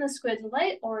lived in the squid's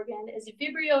light organ is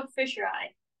Vibrio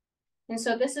fischeri. And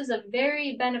so this is a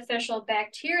very beneficial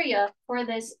bacteria for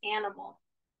this animal.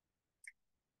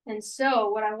 And so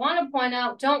what I want to point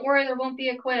out, don't worry, there won't be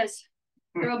a quiz.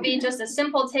 There will be just a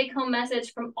simple take-home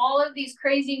message from all of these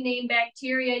crazy named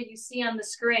bacteria you see on the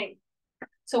screen.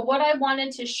 So what I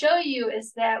wanted to show you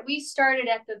is that we started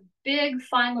at the big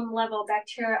phylum level,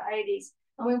 Bacteroides,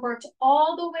 and we worked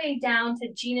all the way down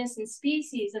to genus and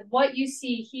species of what you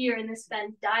see here in this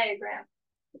Venn diagram.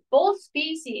 both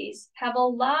species have a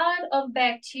lot of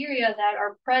bacteria that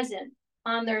are present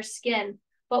on their skin.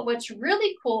 But what's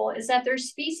really cool is that there's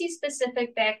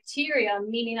species-specific bacteria,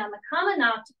 meaning on the common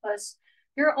octopus,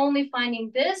 you're only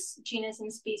finding this genus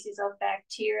and species of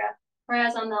bacteria,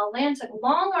 whereas on the Atlantic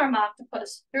longarm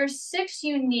octopus, there's 6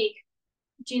 unique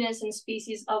genus and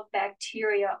species of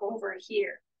bacteria over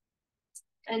here.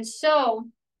 And so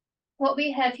what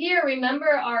we have here, remember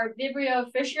our Vibrio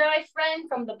fischeri friend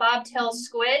from the bobtail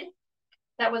squid?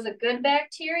 That was a good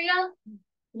bacteria.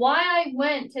 Why I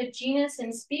went to genus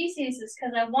and species is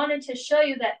because I wanted to show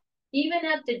you that even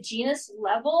at the genus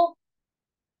level,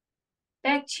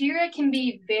 bacteria can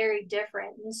be very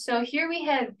different. And so here we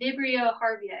have Vibrio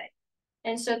harveyi.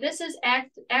 And so this is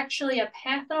actually a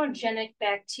pathogenic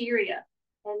bacteria.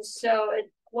 And so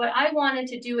what I wanted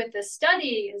to do with this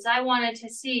study is I wanted to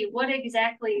see what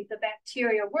exactly the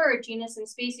bacteria were, genus and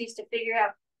species, to figure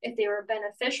out if they were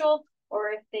beneficial or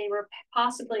if they were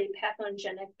possibly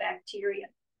pathogenic bacteria.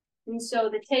 And so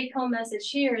the take-home message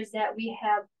here is that we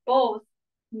have both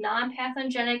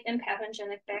non-pathogenic and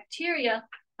pathogenic bacteria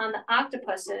on the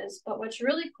octopuses, but what's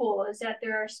really cool is that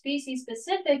there are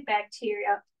species-specific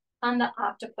bacteria on the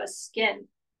octopus skin.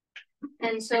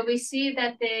 And so we see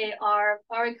that they are,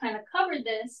 already kind of covered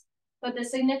this, but the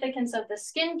significance of the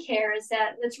skin care is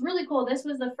that it's really cool. This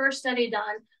was the first study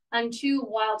done on 2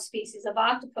 wild species of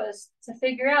octopus to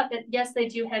figure out that, yes, they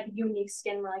do have unique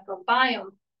skin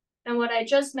microbiome. And what I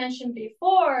just mentioned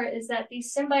before is that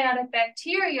these symbiotic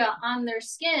bacteria on their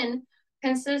skin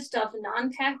consist of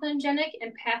non-pathogenic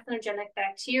and pathogenic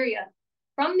bacteria.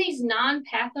 From these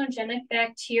non-pathogenic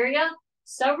bacteria,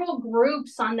 several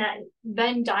groups on that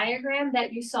Venn diagram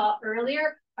that you saw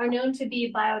earlier are known to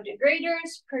be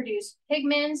biodegraders, produce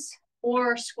pigments,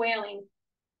 or squalene.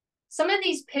 Some of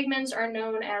these pigments are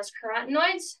known as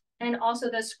carotenoids, and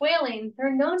also the squalene,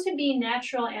 they're known to be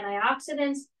natural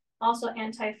antioxidants, also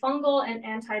antifungal and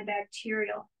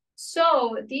antibacterial.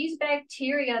 So these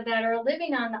bacteria that are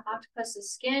living on the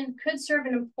octopus's skin could serve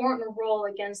an important role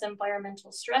against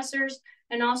environmental stressors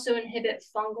and also inhibit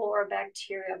fungal or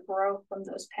bacteria growth from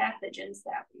those pathogens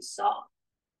that we saw.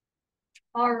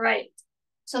 All right,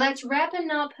 so that's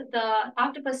wrapping up the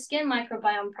octopus skin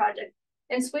microbiome project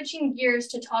and switching gears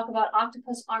to talk about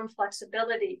octopus arm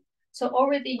flexibility. So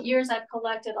over the years, I've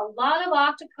collected a lot of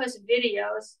octopus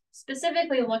videos,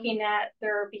 specifically looking at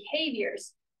their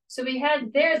behaviors. So we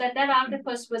had there that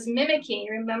octopus was mimicking,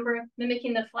 remember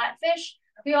mimicking the flatfish?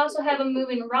 We also have a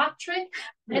moving rock trick,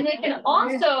 and they can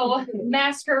also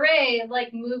masquerade like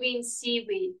moving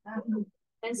seaweed.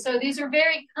 And so these are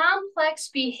very complex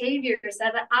behaviors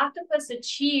that the octopus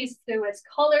achieves through its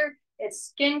color, its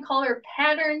skin color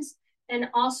patterns, and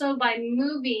also by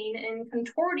moving and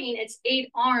contorting its 8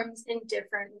 arms in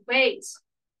different ways.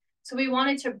 So we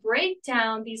wanted to break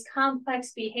down these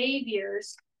complex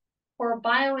behaviors for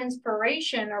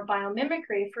bioinspiration or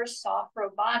biomimicry for soft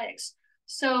robotics.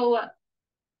 So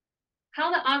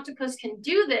how the octopus can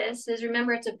do this is,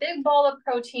 remember, it's a big ball of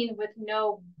protein with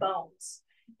no bones.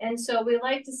 And so we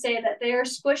like to say that they are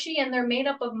squishy and they're made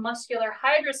up of muscular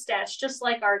hydrostats, just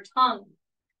like our tongue.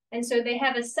 And so they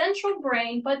have a central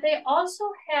brain, but they also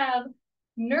have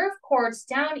nerve cords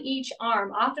down each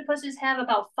arm. Octopuses have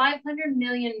about 500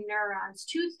 million neurons.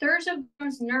 2/3 of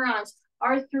those neurons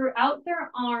are throughout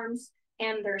their arms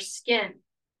and their skin.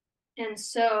 And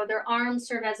so their arms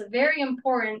serve as a very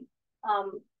important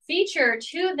feature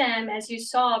to them, as you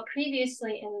saw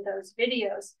previously in those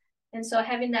videos. And so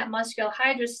having that muscular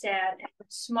hydrostat and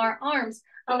smart arms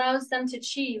allows them to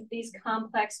achieve these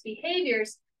complex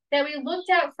behaviors that we looked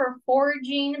at for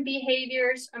foraging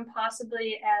behaviors and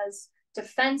possibly as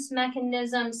defense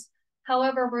mechanisms.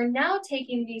 However, we're now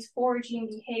taking these foraging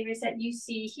behaviors that you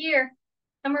see here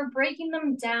and we're breaking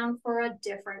them down for a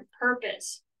different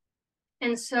purpose.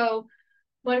 And so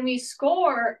when we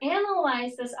score,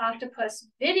 analyze this octopus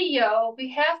video, we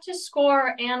have to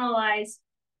score, analyze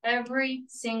every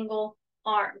single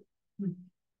arm.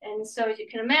 And so as you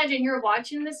can imagine, you're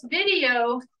watching this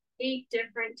video 8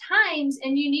 different times,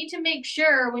 and you need to make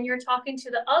sure when you're talking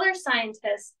to the other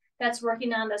scientists that's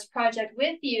working on this project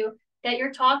with you, that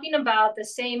you're talking about the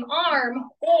same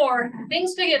arm or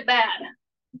things could get bad.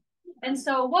 And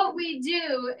so what we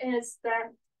do is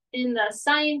that in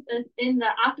the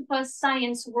octopus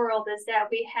science world is that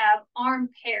we have arm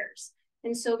pairs.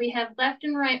 And so we have left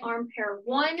and right arm pair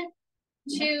 1,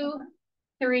 2,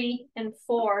 3, and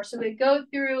 4. So we go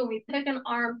through and we pick an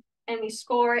arm and we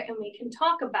score it and we can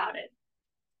talk about it.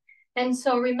 And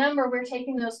so remember, we're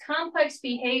taking those complex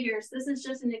behaviors. This is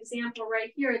just an example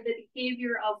right here, the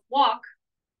behavior of walk.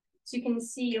 So you can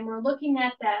see, and we're looking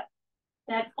at that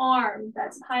that arm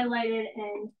that's highlighted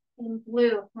in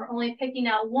blue. We're only picking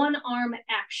out one arm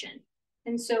action.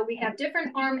 And so we have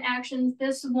different arm actions.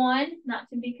 This one, not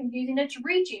to be confusing, it's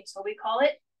reaching. So we call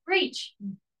it reach.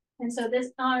 And so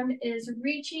this arm is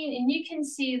reaching, and you can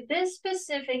see this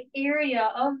specific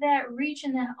area of that reach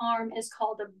in that arm is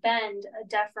called a bend, a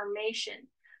deformation.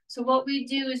 So what we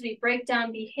do is we break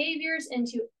down behaviors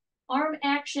into arm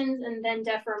actions and then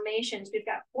deformations. We've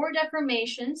got 4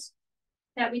 deformations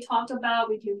that we talked about.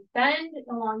 We do bend,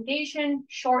 elongation,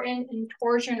 shorten, and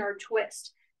torsion or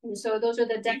twist. And so those are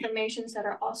the deformations that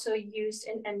are also used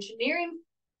in engineering.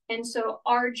 And so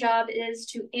our job is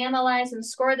to analyze and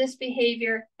score this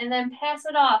behavior and then pass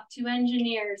it off to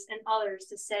engineers and others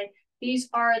to say, these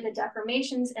are the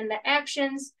deformations and the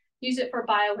actions. Use it for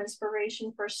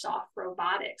bioinspiration for soft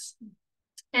robotics.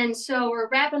 And so we're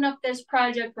wrapping up this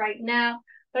project right now.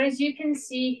 But as you can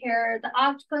see here, the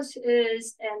octopus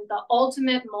is the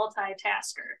ultimate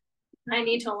multitasker. I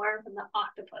need to learn from the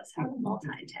octopus how to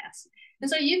multitask. And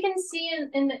so you can see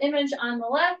in the image on the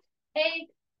left,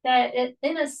 that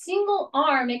in a single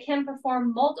arm, it can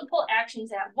perform multiple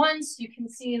actions at once. You can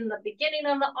see in the beginning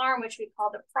of the arm, which we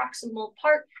call the proximal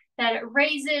part, that it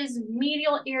raises,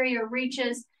 medial area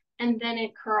reaches, and then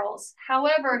it curls.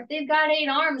 However, they've got 8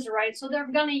 arms, right? So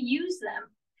they're going to use them.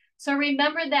 So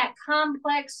remember that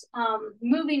complex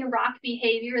moving rock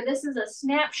behavior. This is a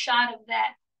snapshot of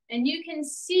that. And you can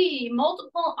see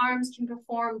multiple arms can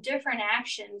perform different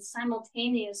actions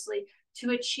simultaneously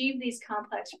to achieve these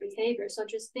complex behaviors. So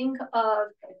just think of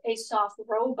a soft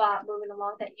robot moving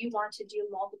along that you want to do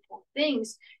multiple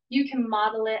things. You can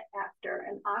model it after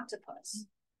an octopus.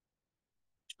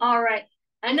 All right.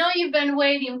 I know you've been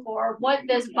waiting for what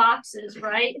this box is,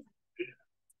 right?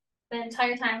 The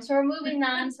entire time. So we're moving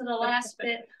on to the last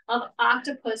bit of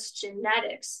octopus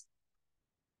genetics.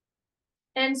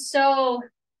 And so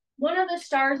one of the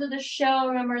stars of the show,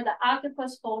 remember the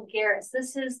Octopus vulgaris.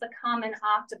 This is the common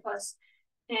octopus.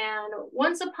 And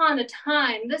once upon a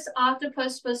time, this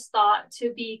octopus was thought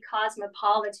to be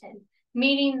cosmopolitan,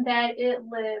 meaning that it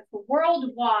lived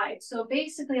worldwide. So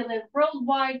basically it lived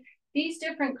worldwide. These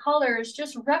different colors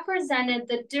just represented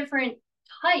the different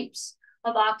types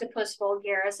of Octopus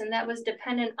vulgaris, and that was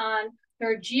dependent on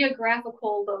their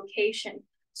geographical location.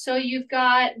 So you've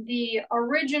got the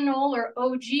original or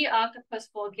OG Octopus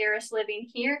vulgaris living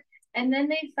here, and then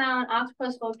they found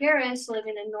Octopus vulgaris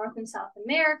living in North and South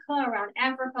America, around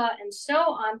Africa, and so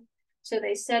on. So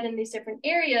they said in these different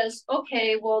areas,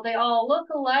 okay, well, they all look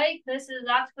alike. This is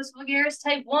Octopus vulgaris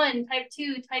type 1, type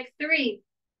 2, type 3.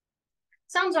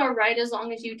 Sounds all right as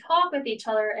long as you talk with each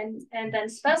other and then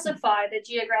specify the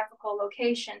geographical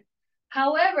location.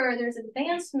 However, there's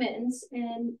advancements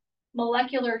in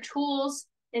molecular tools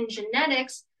in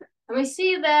genetics, and we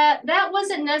see that that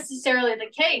wasn't necessarily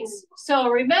the case. So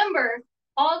remember,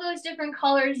 all those different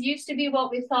colors used to be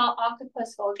what we thought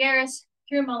Octopus vulgaris.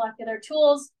 Through molecular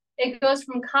tools, it goes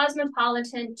from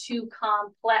cosmopolitan to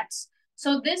complex.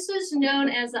 So this is known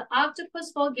as the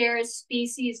Octopus vulgaris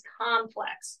species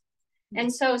complex.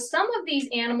 And so some of these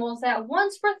animals that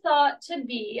once were thought to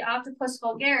be Octopus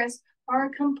vulgaris are a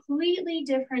completely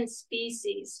different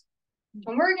species.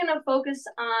 And we're going to focus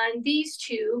on these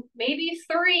 2, maybe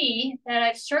 3 that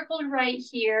I've circled right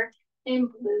here in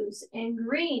blues and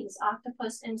greens.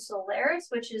 Octopus insularis,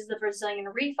 which is the Brazilian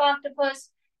reef octopus,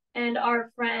 and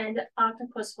our friend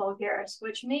Octopus vulgaris,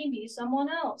 which may be someone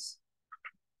else.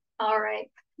 All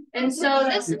right. And so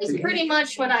this is pretty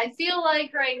much what I feel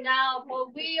like right now,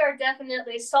 but we are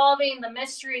definitely solving the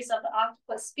mysteries of the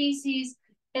octopus species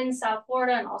in South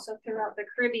Florida and also throughout the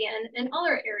Caribbean and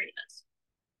other areas.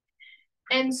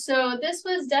 And so this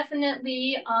was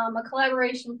definitely a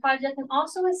collaboration project and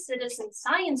also a citizen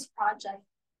science project.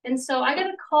 And so I got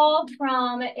a call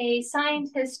from a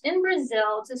scientist in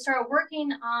Brazil to start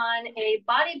working on a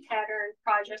body pattern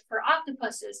project for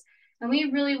octopuses. And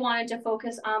we really wanted to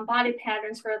focus on body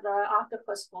patterns for the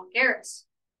Octopus vulgaris.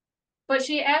 But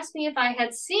she asked me if I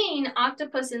had seen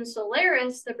Octopus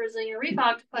insularis, the Brazilian reef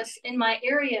octopus, in my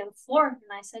area in Florida.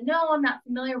 And I said, no, I'm not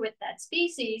familiar with that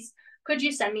species. Could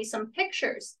you send me some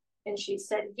pictures? And she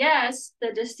said, yes,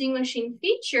 the distinguishing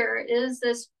feature is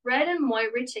this red and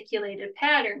white reticulated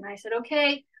pattern. And I said,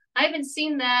 okay, I haven't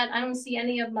seen that. I don't see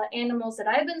any of my animals that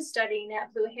I've been studying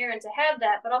at Blue Heron to have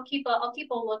that, but I'll keep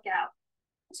a lookout.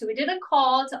 So we did a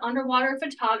call to underwater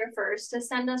photographers to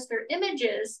send us their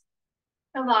images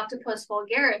of Octopus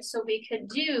vulgaris so we could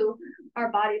do our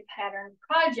body pattern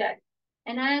project.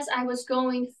 And as I was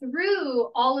going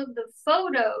through all of the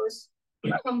photos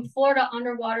from Florida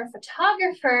underwater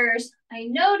photographers, I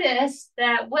noticed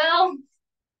that, well,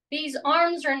 these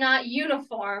arms are not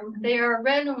uniform. They are a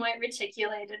red and white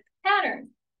reticulated pattern.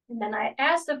 And then I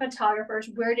asked the photographers,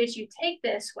 where did you take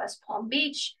this? West Palm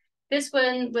Beach. This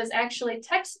one was actually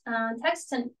text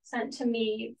sent to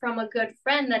me from a good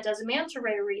friend that does manta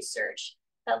ray research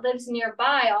that lives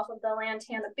nearby off of the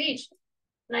Lantana Beach.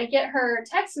 And I get her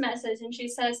text message and she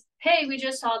says, hey, we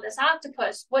just saw this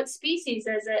octopus. What species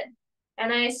is it?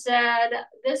 And I said,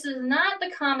 this is not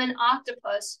the common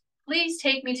octopus. Please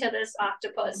take me to this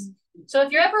octopus. So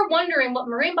if you're ever wondering what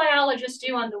marine biologists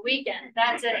do on the weekend,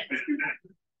 that's it.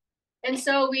 And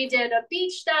so we did a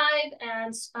beach dive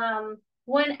and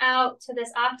went out to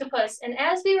this octopus. And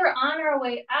as we were on our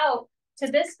way out to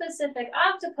this specific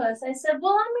octopus, I said,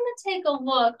 well, I'm going to take a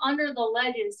look under the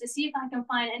ledges to see if I can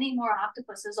find any more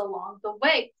octopuses along the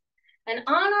way. And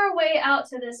on our way out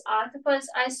to this octopus,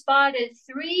 I spotted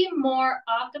 3 more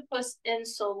Octopus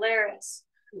insularis.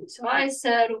 So I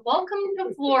said, welcome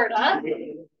to Florida.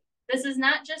 This is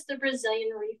not just the Brazilian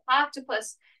reef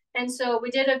octopus. And so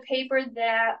we did a paper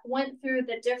that went through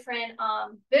the different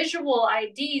visual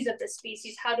IDs of the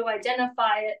species, how to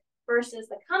identify it versus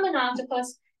the common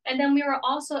octopus. And then we were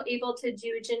also able to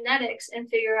do genetics and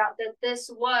figure out that this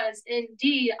was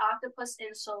indeed Octopus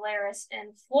insularis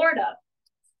in Florida.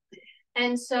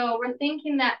 And so we're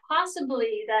thinking that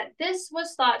possibly that this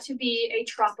was thought to be a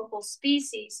tropical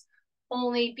species,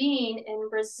 only being in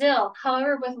Brazil.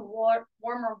 However, with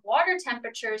warmer water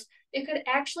temperatures, it could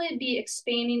actually be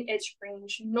expanding its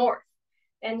range north.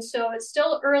 And so it's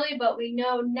still early, but we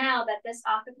know now that this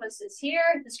octopus is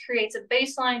here. This creates a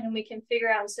baseline and we can figure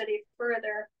out and study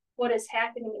further what is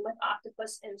happening with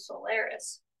Octopus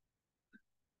insularis.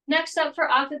 Next up for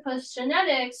octopus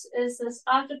genetics is this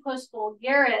Octopus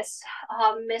vulgaris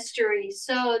mystery.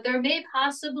 So there may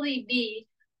possibly be,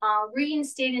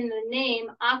 reinstating the name,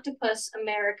 Octopus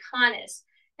americanus.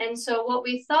 And so what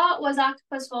we thought was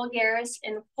Octopus vulgaris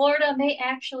in Florida may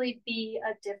actually be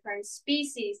a different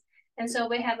species. And so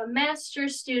we have a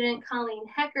master's student, Colleen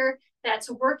Hecker, that's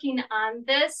working on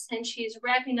this, and she's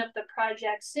wrapping up the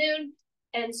project soon.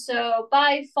 And so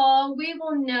by fall, we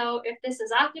will know if this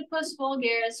is Octopus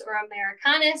vulgaris or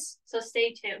americanus, so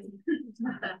stay tuned.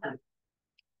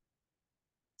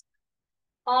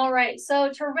 All right,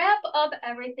 so to wrap up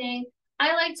everything,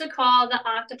 I like to call the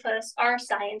octopus our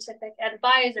scientific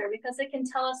advisor because it can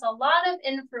tell us a lot of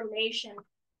information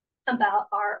about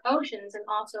our oceans and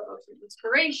also ocean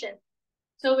inspiration.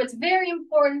 So it's very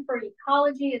important for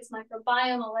ecology, its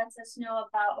microbiome. It lets us know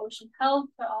about ocean health,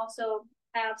 but also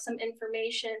have some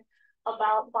information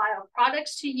about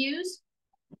bioproducts to use.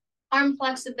 Arm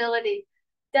flexibility.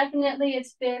 Definitely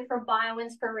it's big for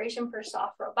bioinspiration for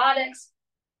soft robotics.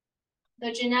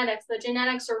 The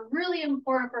genetics are really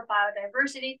important for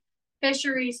biodiversity,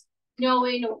 fisheries,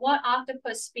 knowing what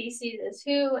octopus species is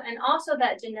who, and also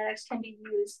that genetics can be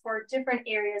used for different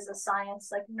areas of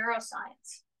science like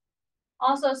neuroscience.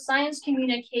 Also, science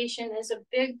communication is a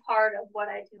big part of what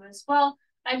I do as well.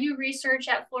 I do research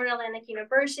at Florida Atlantic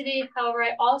University. However,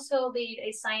 I also lead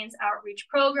a science outreach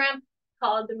program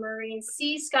called the Marine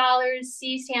Sea Scholars.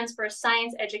 C stands for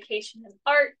Science, Education, and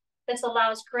Art. This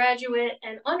allows graduate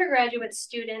and undergraduate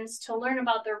students to learn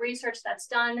about the research that's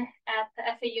done at the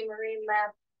FAU Marine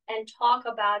Lab and talk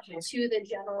about it to the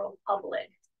general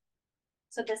public.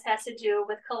 So this has to do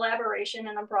with collaboration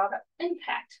and a broader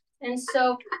impact. And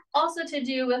so also to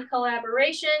do with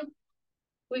collaboration,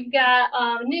 we've got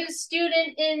a new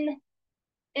student in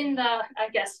the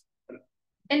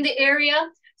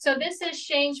area. So this is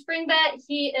Shane Springbat.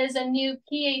 He is a new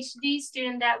PhD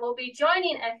student that will be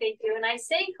joining FAU. And I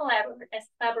say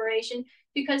collaboration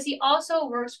because he also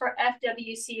works for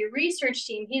FWC research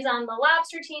team. He's on the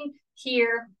lobster team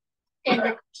here in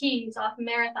the Keys off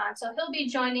Marathon. So he'll be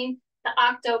joining the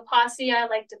Octopuses, I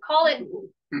like to call it,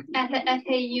 at the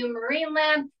FAU Marine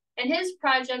Lab. And his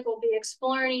project will be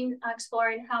exploring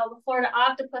how the Florida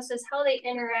octopuses, how they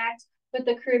interact with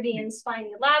the Caribbean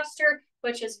spiny lobster,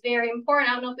 which is very important.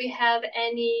 I don't know if we have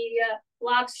any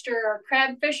lobster or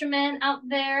crab fishermen out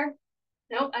there.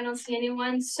 Nope, I don't see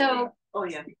anyone. So, oh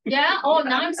yeah. Yeah,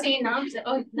 now I'm seeing some hands.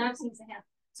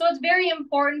 So it's very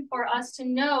important for us to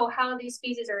know how these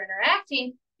species are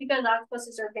interacting because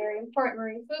octopuses are very important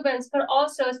marine food webs, but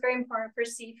also it's very important for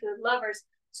seafood lovers.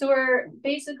 So we're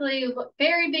basically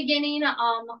very beginning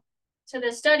to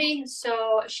the study.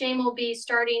 So Shane will be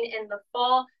starting in the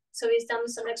fall. So he's done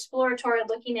some exploratory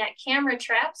looking at camera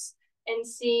traps and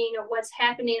seeing what's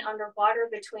happening underwater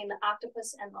between the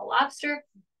octopus and the lobster.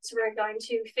 So we're going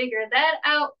to figure that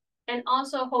out and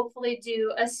also hopefully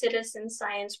do a citizen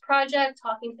science project,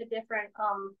 talking to different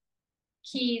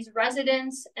Keys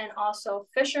residents and also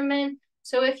fishermen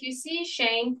So if you see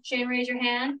Shane, raise your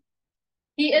hand.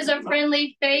 He is a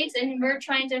friendly face, and we're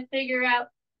trying to figure out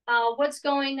what's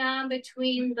going on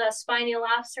between the spiny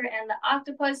lobster and the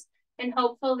octopus, and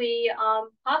hopefully,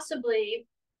 possibly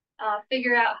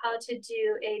figure out how to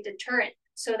do a deterrent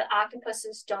so the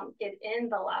octopuses don't get in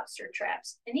the lobster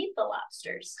traps and eat the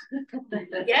lobsters.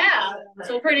 Yeah,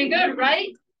 so pretty good, right?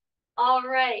 All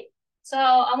right. So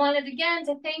I wanted again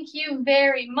to thank you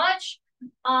very much.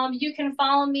 You can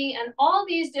follow me on all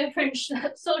these different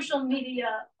social media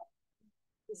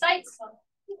sites.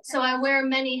 So I wear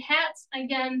many hats.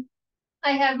 Again,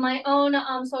 I have my own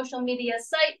social media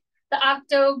site, the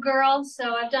Octo Girl.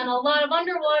 So I've done a lot of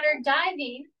underwater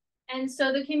diving. And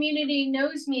so the community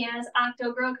knows me as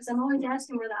Octo Girl because I'm always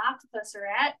asking where the octopus are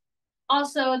at.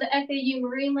 Also, the FAU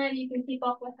Marine Lab, you can keep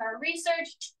up with our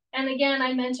research. And again,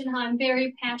 I mentioned how I'm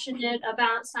very passionate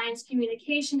about science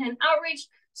communication and outreach.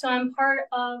 So I'm part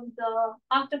of the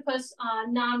Octopus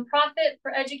nonprofit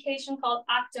for education called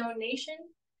Octo Nation.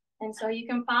 And so you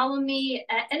can follow me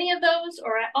at any of those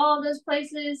or at all of those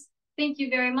places. Thank you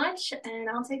very much. And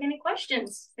I'll take any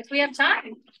questions if we have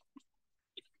time.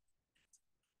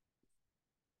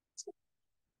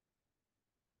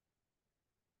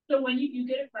 So when you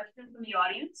get a question from the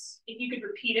audience, if you could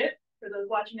repeat it for those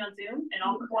watching on Zoom, and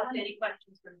I'll collect any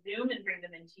questions from Zoom and bring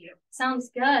them into you.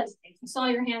 Sounds good. I saw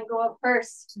your hand go up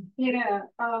first. Yeah,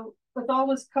 with all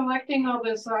this collecting all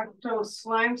this octo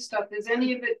slime stuff, is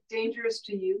any of it dangerous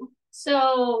to you?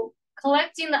 So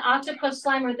collecting the octopus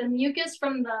slime or the mucus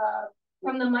from the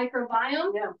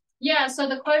microbiome? Yeah. Yeah, so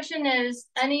the question is,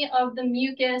 any of the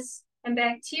mucus and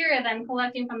bacteria that I'm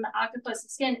collecting from the octopus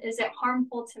skin, is it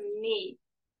harmful to me?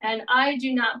 And I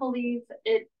do not believe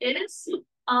it is.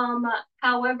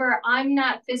 However, I'm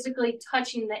not physically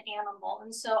touching the animal.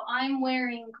 And so I'm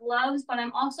wearing gloves, but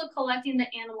I'm also collecting the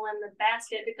animal in the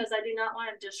basket because I do not want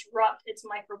to disrupt its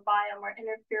microbiome or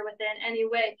interfere with it in any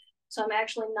way. So I'm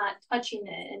actually not touching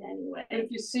it in any way. And if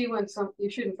you see you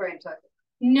shouldn't try and touch it.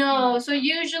 No, so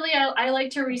usually I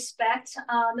like to respect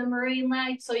the marine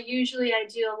life. So usually I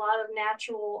do a lot of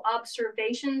natural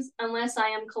observations unless I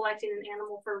am collecting an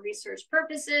animal for research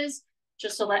purposes.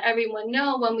 Just to let everyone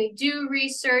know, when we do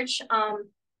research,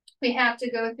 we have to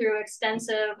go through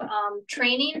extensive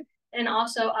training. And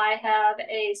also I have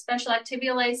a special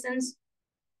activity license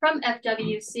from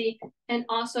FWC. And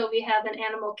also we have an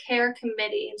animal care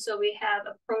committee. And so we have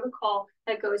a protocol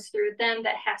that goes through them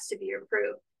that has to be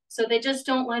approved. So they just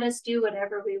don't let us do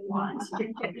whatever we want.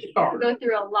 We go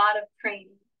through a lot of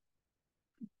training.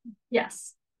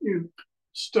 Yes. You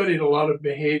studied a lot of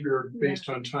behavior based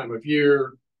on time of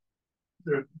year.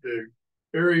 The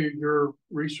area you're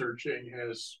researching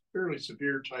has fairly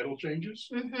severe tidal changes.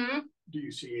 Mm-hmm. Do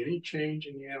you see any change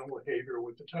in the animal behavior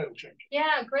with the tidal changes?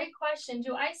 Yeah, great question.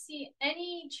 Do I see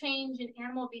any change in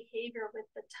animal behavior with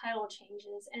the tidal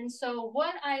changes? And so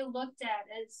what I looked at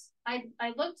is,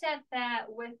 I looked at that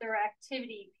with their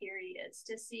activity periods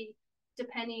to see,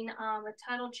 depending on the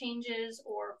tidal changes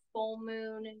or full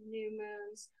moon and new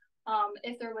moons,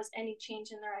 if there was any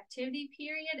change in their activity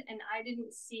period. And I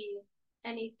didn't see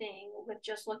anything with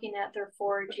just looking at their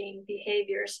foraging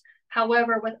behaviors.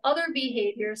 However, with other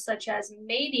behaviors such as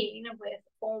mating with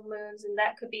full moons, and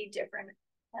that could be different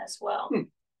as well.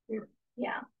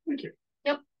 Yeah. Thank you.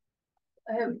 Yep.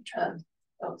 I have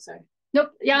oh, sorry.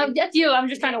 Nope. Yeah, that's you. I'm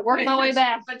just trying to work my way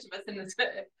back. A bunch of us in this.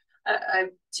 I have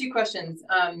two questions.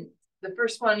 The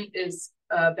first one is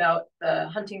about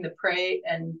hunting the prey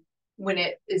and when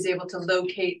it is able to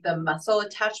locate the muscle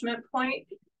attachment point.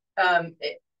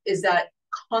 Is that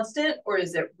constant or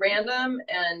is it random?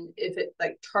 And if it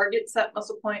like targets that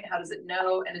muscle point, how does it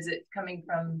know? And is it coming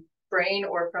from brain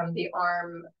or from the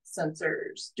arm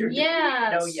sensors?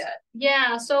 Yeah. Know yet?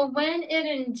 Yeah. So when it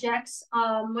injects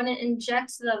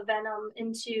the venom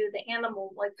into the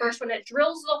animal, like first when it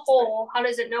drills the hole, how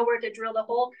does it know where to drill the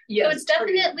hole? Yes, so it's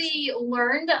definitely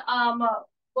learned.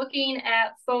 Looking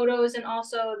at photos and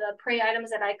also the prey items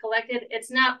that I collected, it's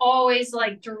not always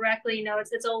like directly,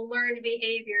 it's a learned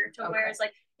behavior to where it's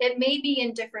like, it may be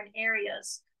in different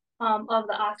areas of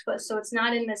the octopus. So it's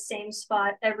not in the same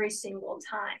spot every single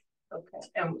time. Okay.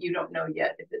 And you don't know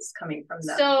yet if it's coming from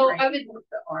that so brain or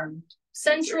the arm?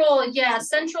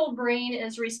 Central brain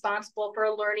is responsible for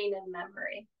learning and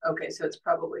memory. Okay. So it's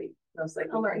probably most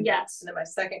likely. Yes. And then my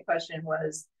second question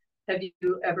was, have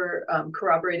you ever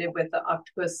corroborated with the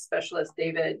octopus specialist,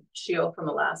 David Scheel from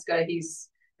Alaska? He's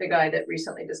the guy that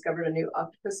recently discovered a new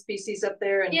octopus species up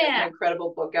there and an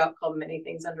incredible book out called Many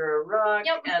Things Under a Rock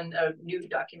and a new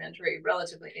documentary,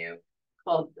 relatively new,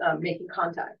 called Making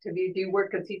Contact. Do you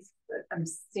work with these? I'm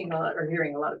seeing a lot or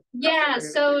hearing a lot of. Yeah,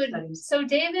 so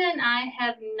David and I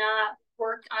have not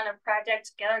worked on a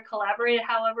project together, collaborated.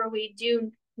 However, we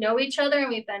do know each other, and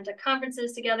we've been to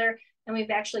conferences together, and we've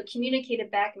actually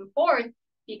communicated back and forth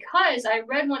because I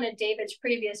read one of David's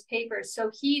previous papers.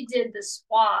 So he did the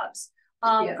swabs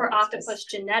for octopus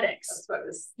genetics.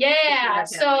 Yeah,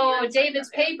 so David's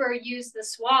paper used the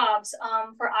swabs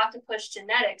for octopus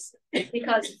genetics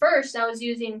because first I was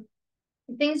using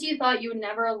things you thought you would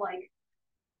never like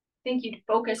think you'd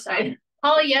focus on.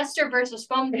 Polyester versus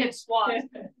foam tip swabs.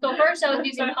 So first I was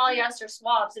using polyester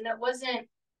swabs and it wasn't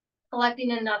collecting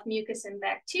enough mucus and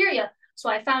bacteria. So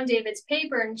I found David's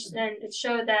paper and it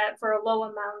showed that for low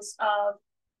amounts of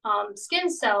skin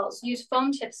cells, use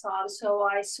foam tip swabs. So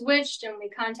I switched and we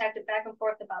contacted back and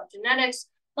forth about genetics.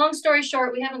 Long story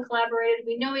short, we haven't collaborated.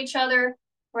 We know each other.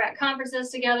 We're at conferences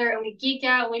together and we geek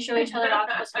out and we show each other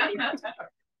octopus videos.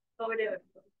 What we're doing.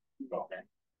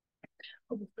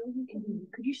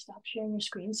 Could you stop sharing your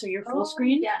screen so you're full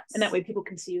screen? Yes. And that way people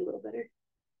can see you a little better.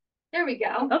 There we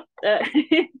go. Oh,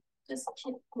 Just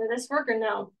will this work or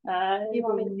no? You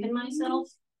want me to pin myself?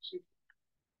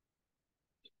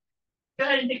 Go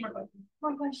ahead and take more questions.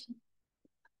 More question.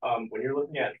 When you're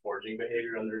looking at foraging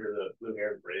behavior under the Blue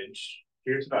Heron Bridge,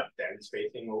 curious about den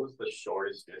spacing. What was the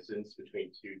shortest distance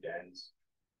between two dens?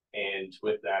 And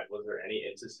with that, was there any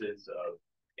instances of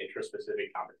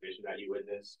intraspecific competition that you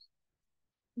witnessed?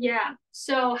 Yeah.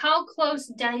 So how close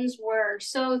dens were?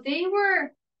 So they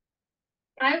were,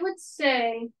 I would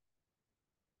say,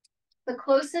 the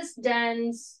closest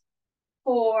dens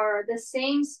for the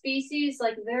same species,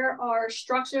 like there are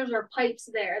structures or pipes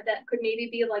there that could maybe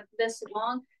be like this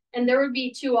long, and there would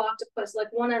be two octopus,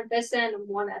 like one at this end and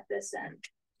one at this end.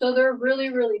 So they're really,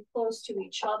 really close to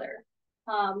each other.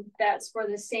 That's for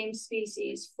the same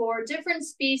species. For different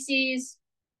species,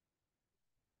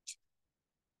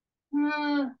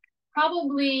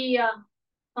 probably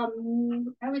I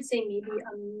would say maybe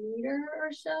a meter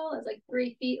or so. It's like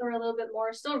 3 feet or a little bit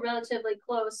more, still relatively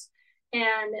close.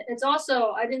 And it's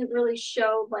also, I didn't really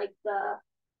show like the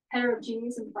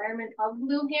heterogeneous environment of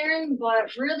blue heron,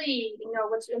 but really, you know,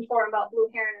 what's important about blue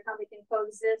heron and how they can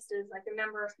coexist is, like,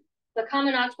 remember, the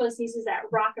common octopus uses that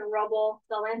rock and rubble,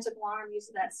 the Atlantic longarm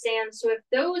uses that sand. So if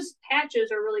those patches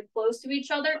are really close to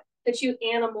each other, the two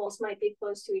animals might be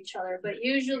close to each other. But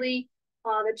usually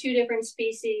the two different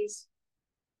species,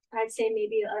 I'd say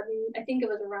maybe, I think it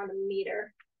was around a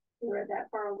meter. We were that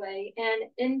far away.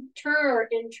 And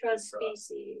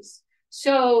intra-species.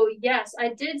 So yes,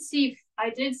 I did see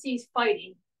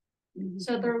fighting.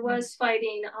 So there was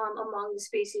fighting among the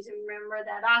species. And remember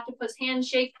that octopus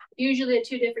handshake, usually the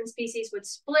two different species would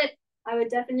split. I would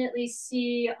definitely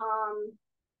see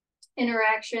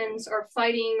interactions or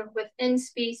fighting within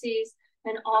species,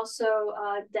 and also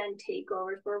den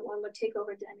takeovers, where one would take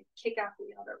over den and kick out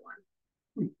the other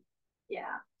one.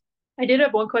 Yeah. I did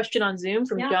have one question on Zoom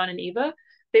from John and Eva.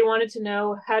 They wanted to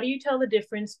know, how do you tell the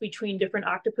difference between different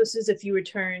octopuses if you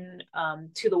return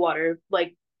to the water?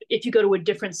 Like, if you go to a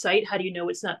different site, how do you know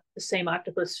it's not the same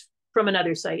octopus from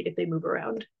another site if they move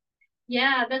around?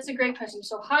 Yeah, that's a great question.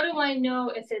 So how do I know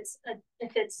if it's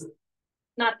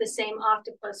not the same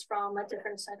octopus from a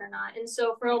different site or not? And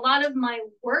so for a lot of my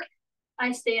work,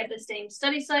 I stay at the same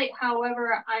study site.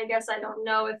 However, I guess I don't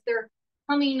know if they're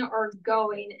coming or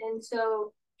going. And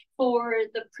so for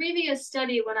the previous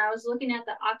study, when I was looking at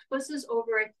the octopuses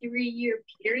over a 3-year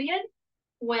period,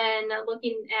 when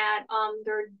looking at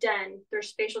their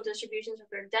spatial distributions of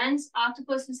their dens,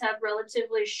 octopuses have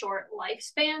relatively short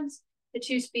lifespans. The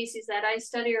two species that I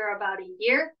study are about a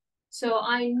year. So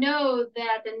I know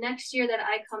that the next year that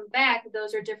I come back,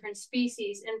 those are different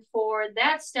species. And for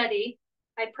that study,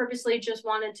 I purposely just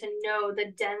wanted to know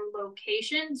the den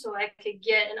location so I could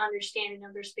get an understanding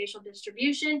of their spatial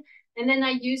distribution. And then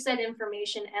I use that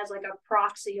information as like a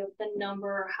proxy of the number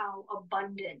or how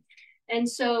abundant. And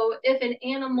so if an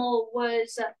animal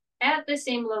was at the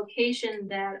same location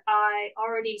that I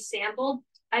already sampled,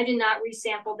 I did not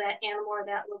resample that animal or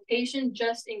that location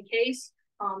just in case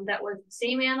that was the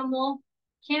same animal.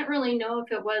 Can't really know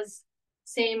if it was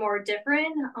same or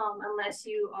different unless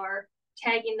you are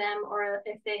tagging them or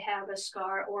if they have a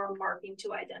scar or a marking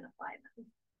to identify them.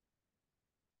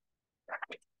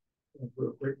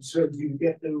 Real quick, so do you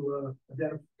get to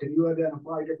can you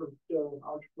identify different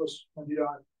octopus when you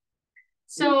dive?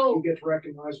 So you get to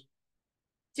recognize.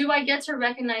 Do I get to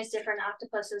recognize different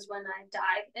octopuses when I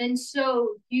dive? And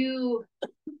so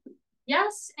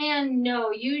yes and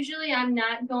no. Usually I'm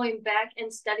not going back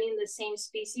and studying the same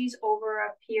species over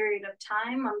a period of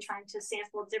time. I'm trying to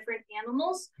sample different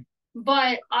animals.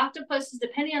 But octopuses,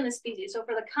 depending on the species, so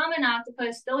for the common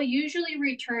octopus, they'll usually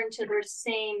return to their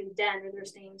same den or their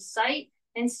same site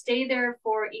and stay there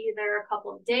for either a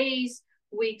couple of days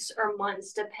weeks or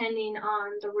months, depending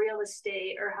on the real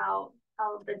estate or how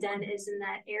the den is in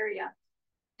that area.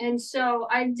 And so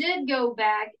I did go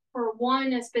back for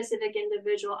one specific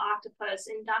individual octopus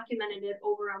and documented it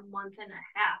over a month and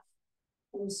a half.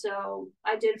 And so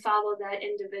I did follow that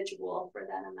individual for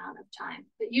that amount of time.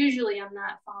 But usually I'm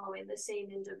not following the same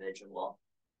individual.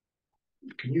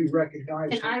 Can you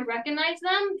recognize? Can I recognize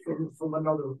them? From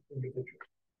another individual?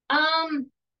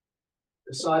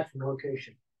 Aside from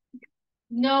location.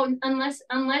 No,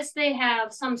 unless they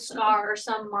have some scar or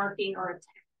some marking or a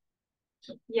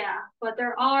tag. Yeah, but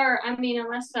there are, I mean,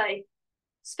 unless I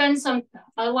spend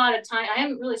a lot of time, I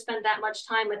haven't really spent that much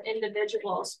time with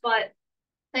individuals, but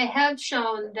they have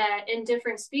shown that in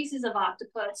different species of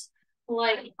octopus,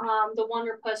 like the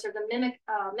wonderpus or the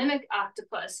mimic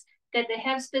octopus, that they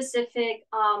have specific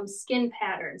skin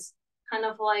patterns, kind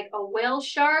of like a whale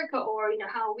shark, or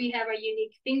how we have a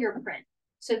unique fingerprint.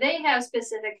 So they have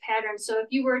specific patterns. So if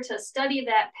you were to study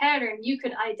that pattern, you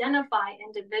could identify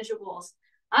individuals.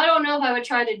 I don't know if I would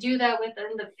try to do that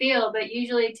within the field, but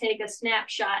usually take a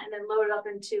snapshot and then load it up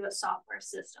into a software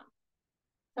system.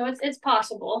 So it's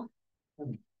possible.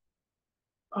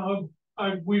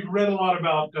 We've read a lot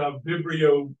about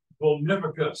Vibrio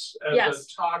vulnificus as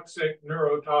a toxic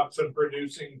neurotoxin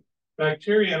producing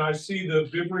bacteria, and I see the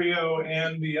Vibrio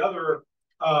and the other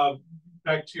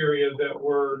bacteria that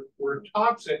were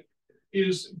toxic.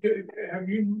 Has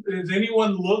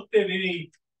anyone looked at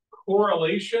any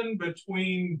correlation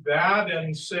between that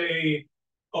and, say,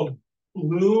 a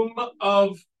bloom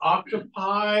of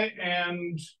octopi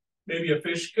and maybe a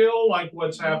fish kill, like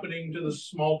what's happening to the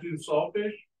small tooth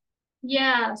sawfish?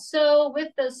 Yeah, so with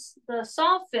the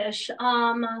sawfish,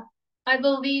 I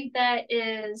believe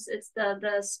it's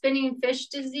the spinning fish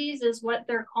disease is what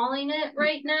they're calling it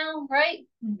right now, right?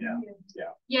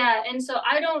 Yeah, and so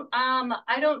I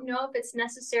don't know if it's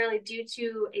necessarily due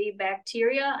to a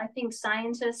bacteria. I think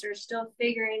scientists are still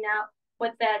figuring out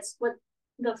what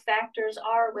the factors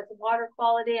are with water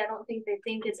quality. I don't think they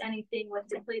think it's anything with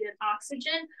depleted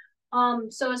oxygen.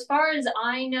 So as far as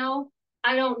I know,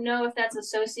 I don't know if that's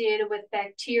associated with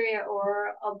bacteria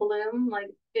or a bloom like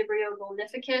Vibrio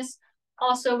vulnificus.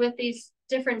 Also, with these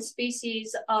different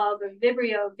species of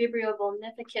Vibrio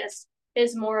vulnificus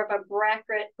is more of a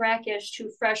brackish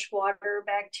to freshwater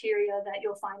bacteria that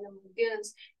you'll find in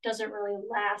lagoons. Doesn't really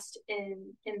last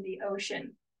in the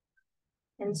ocean.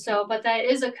 And so, but that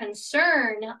is a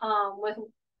concern with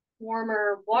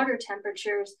warmer water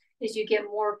temperatures, is you get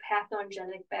more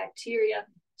pathogenic bacteria.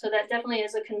 So that definitely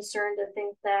is a concern to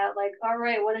think that, like, all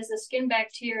right, what is the skin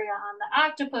bacteria on the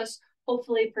octopus?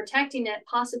 Hopefully protecting it,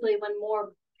 possibly when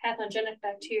more pathogenic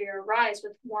bacteria arise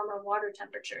with warmer water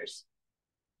temperatures.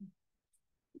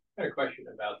 I had a question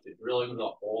about the drilling of the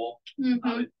hole.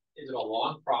 Mm-hmm. Is it a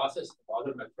long process? Are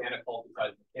there mechanical,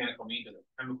 besides mechanical means, and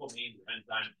chemical means or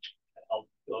enzymes that help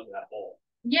fill that hole?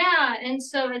 Yeah, and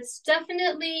so it's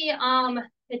definitely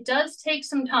it does take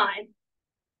some time.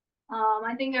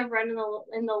 I think I've read in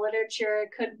the literature it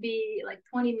could be like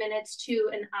 20 minutes to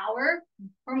an hour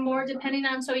or more, depending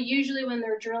on. So usually when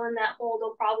they're drilling that hole,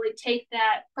 they'll probably take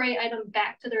that prey item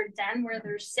back to their den where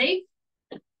they're safe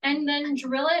and then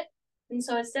drill it. And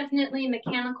so it's definitely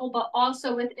mechanical, but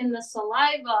also within the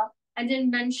saliva, I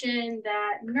didn't mention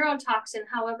that neurotoxin.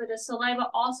 However, the saliva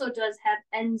also does have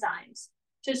enzymes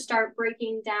to start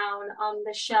breaking down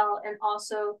the shell and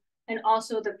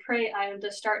also the prey item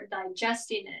to start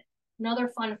digesting it. Another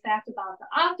fun fact about the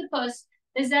octopus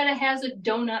is that it has a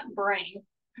donut brain.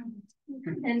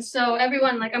 And so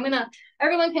everyone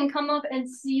can come up and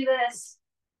see this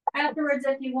afterwards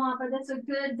if you want, but that's a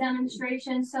good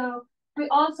demonstration. So we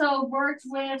also worked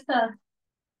with the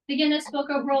Guinness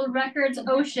Book of World Records.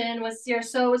 Ocean was here.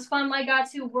 So it was fun. I got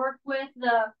to work with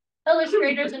the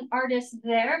illustrators and artists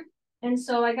there. And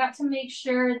so I got to make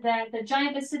sure that the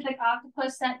giant Pacific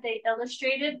octopus that they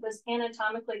illustrated was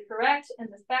anatomically correct and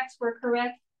the facts were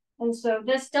correct. And so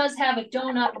this does have a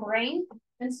donut brain.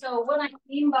 And so what I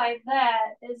mean by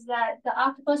that is that the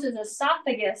octopus's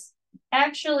esophagus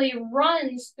actually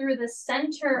runs through the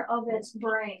center of its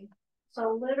brain.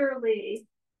 So literally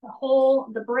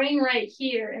the brain right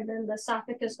here, and then the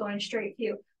esophagus going straight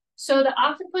through. So the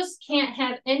octopus can't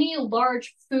have any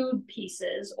large food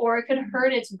pieces or it could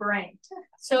hurt its brain.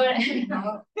 So,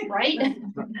 right?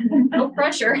 No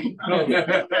pressure.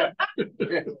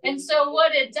 And so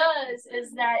what it does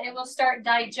is that it will start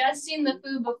digesting the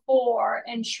food before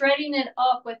and shredding it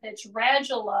up with its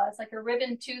radula. It's like a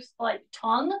ribbon tooth-like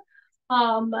tongue,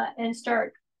 and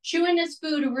start chewing its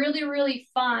food really, really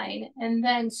fine and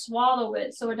then swallow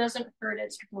it so it doesn't hurt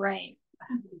its brain.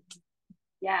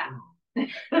 Yeah.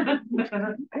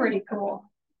 Pretty cool.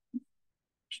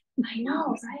 I know,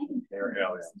 right? They're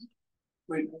aliens.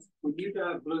 When you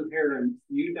dive blue heron,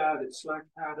 you dive at slack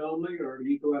tide only, or do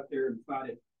you go out there and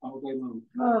fight it all day long?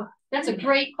 Oh, that's a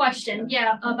great question.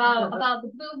 Yeah, about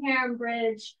the Blue Heron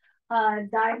Bridge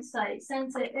dive site.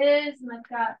 Since it is, and I've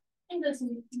got, I think there's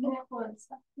some examples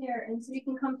up here, and so you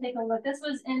can come take a look. This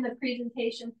was in the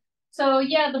presentation. So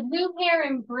yeah, the Blue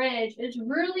Heron Bridge is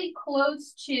really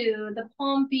close to the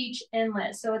Palm Beach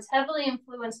Inlet, so it's heavily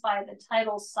influenced by the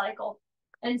tidal cycle.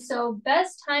 And so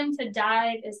best time to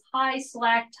dive is high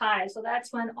slack tide. So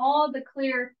that's when all the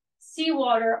clear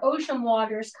seawater, ocean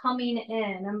water is coming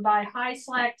in. And by high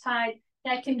slack tide,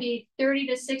 that can be 30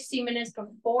 to 60 minutes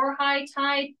before high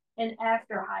tide and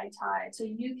after high tide. So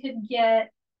you could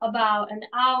get about an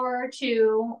hour or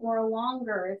two or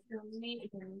longer if you're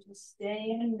medium, just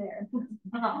stay in there.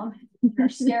 You're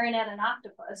staring at an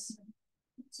octopus.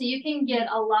 So you can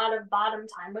get a lot of bottom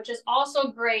time, which is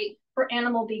also great for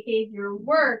animal behavior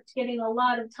work, getting a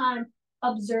lot of time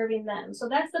observing them. So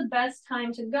that's the best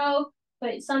time to go.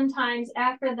 But sometimes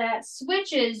after that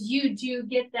switches, you do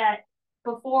get that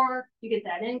before you get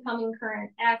that incoming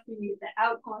current, after you get the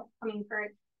outgoing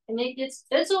current. And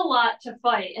it's a lot to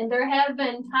fight. And there have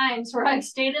been times where I've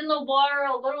stayed in the water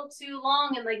a little too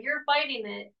long and like you're fighting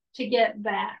it to get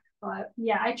back. But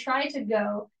yeah, I try to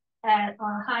go at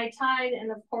high tide,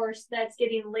 and of course that's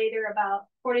getting later, about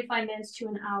 45 minutes to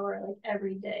an hour, like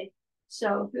every day.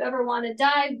 So if you ever want to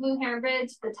dive Blue Heron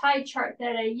Bridge, the tide chart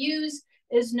that I use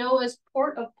is known as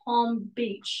Port of Palm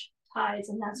Beach tides,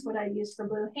 and that's what I use for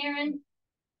Blue Heron.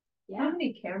 Yeah. How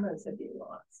many cameras have you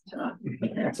lost?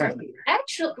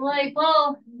 Actually, like,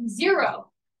 well,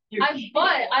 0.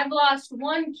 I've lost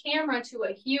 1 camera to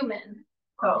a human.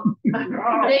 Oh.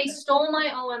 They stole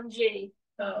my OMG.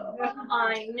 Oh.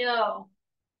 I know.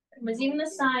 There was even a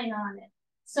sign on it.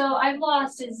 So I've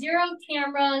lost 0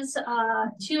 cameras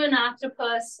to an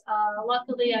octopus.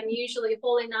 Luckily, I'm usually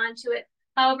holding on to it.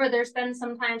 However, there's been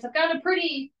some times I've got a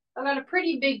pretty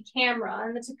big camera,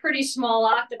 and it's a pretty small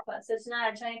octopus. It's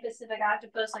not a giant Pacific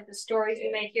octopus like the stories we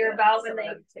may hear about when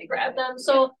they grab them.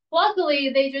 So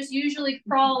luckily, they just usually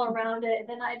crawl around it, and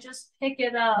then I just pick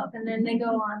it up, and then they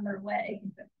go on their way.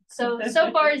 So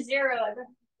far 0.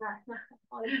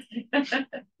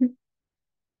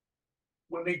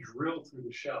 When they drill through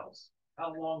the shells,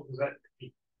 how long does that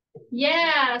take?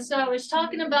 Yeah, so I was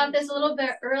talking about this a little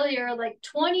bit earlier, like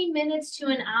 20 minutes to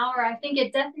an hour. I think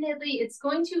it's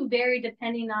going to vary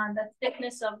depending on the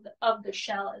thickness of the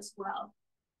shell as well.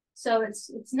 So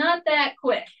it's not that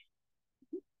quick.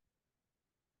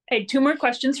 Hey, 2 more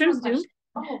questions from Zoom.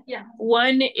 Oh, yeah.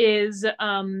 One is,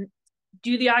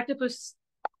 do the octopus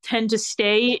tend to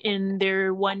stay in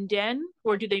their one den,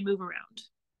 or do they move around?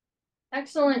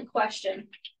 Excellent question.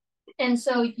 And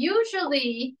so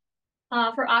usually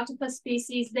for octopus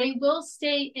species, they will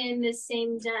stay in the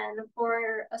same den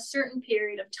for a certain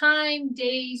period of time,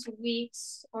 days,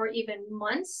 weeks, or even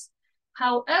months.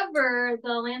 However,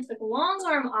 the Atlantic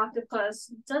longarm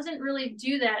octopus doesn't really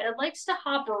do that. It likes to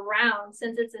hop around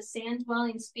since it's a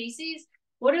sand-dwelling species.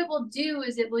 What it will do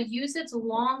is it will use its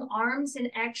long arms and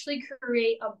actually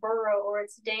create a burrow or a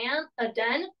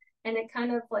den, and it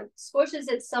kind of like squishes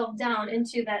itself down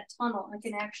into that tunnel. It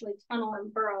can actually tunnel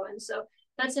and burrow. And so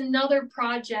that's another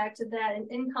project that an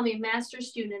incoming master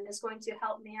student is going to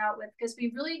help me out with, because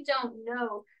we really don't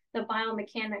know the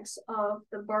biomechanics of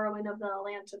the burrowing of the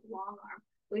Atlantic longarm.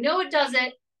 We know it does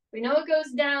it, we know it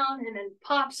goes down and then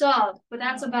pops up, but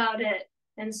that's about it.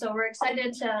 And so we're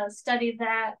excited to study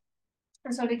that.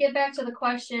 And so to get back to the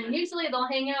question, usually they'll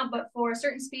hang out, but for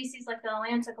certain species like the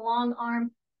Atlantic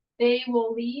longarm, they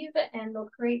will leave and they'll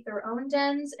create their own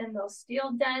dens and they'll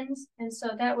steal dens. And so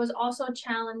that was also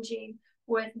challenging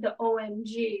with the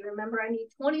OMG. Remember, I need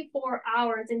 24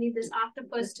 hours. I need this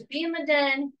octopus to be in the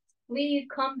den, leave,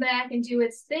 come back, and do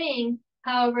its thing.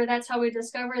 However, that's how we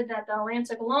discovered that the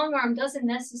Atlantic longarm doesn't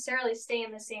necessarily stay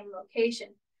in the same location.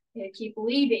 They keep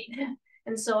leaving.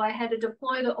 And so I had to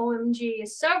deploy the OMG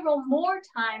several more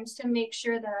times to make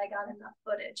sure that I got enough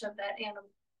footage of that animal.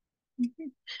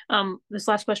 This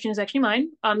last question is actually mine.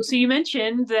 So you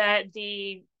mentioned that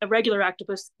the regular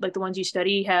octopus, like the ones you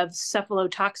study, have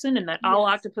cephalotoxin, and that all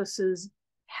octopuses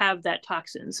have that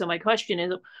toxin. So my question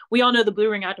is, we all know the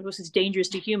blue ring octopus is dangerous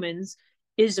to humans.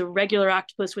 Is a regular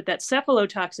octopus with that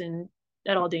cephalotoxin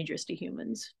at all dangerous to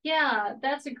humans? Yeah,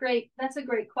 that's a great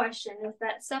question. If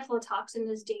that cephalotoxin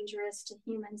is dangerous to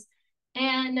humans.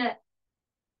 And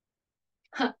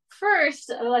first,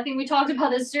 I think we talked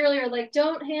about this earlier, like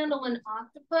don't handle an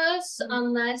octopus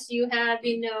unless you have,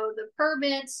 the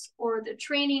permits or the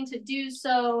training to do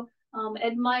so.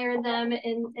 Admire them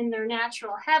in their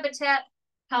natural habitat.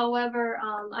 However,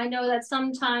 I know that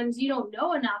sometimes you don't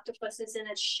know an octopus is in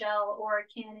its shell or a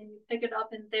can, and you pick it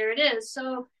up and there it is.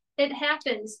 So it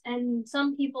happens, and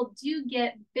some people do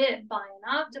get bit by an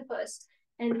octopus,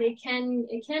 and it can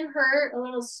hurt, a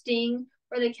little sting,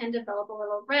 or they can develop a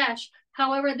little rash.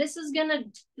 However, this is gonna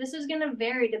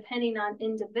vary depending on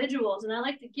individuals, and I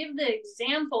like to give the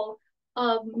example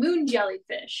of moon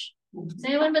jellyfish. Has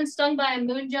anyone been stung by a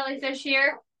moon jellyfish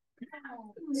here?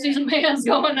 See some hands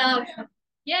going up.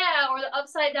 Yeah, or the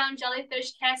upside down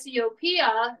jellyfish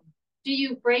Cassiopeia. Do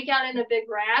you break out in a big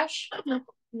rash?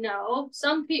 No,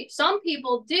 some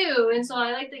people do, and so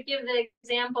I like to give the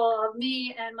example of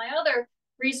me and my other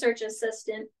research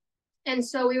assistant. And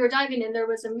so we were diving in, there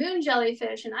was a moon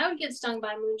jellyfish, and I would get stung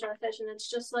by a moon jellyfish, and it's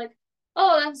just like,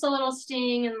 oh, that's a little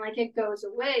sting, and like it goes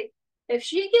away. If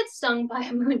she gets stung by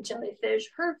a moon jellyfish,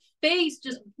 her face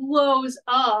just blows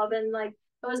up, and like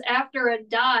it was after a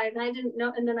dive, and I didn't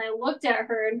know, and then I looked at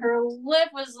her, and her lip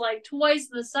was like twice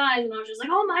the size, and I was just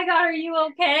like, oh my God, are you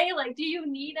okay? Like, do you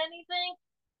need anything?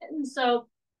 And so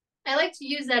I like to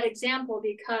use that example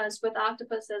because with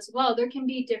octopus as well, there can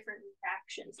be different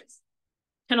reactions. It's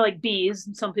kind of like bees.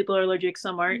 Some people are allergic,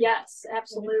 some aren't. Yes,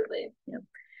 absolutely. Yeah.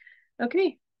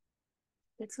 Okay.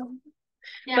 That's all.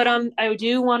 Yeah. But I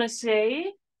do want to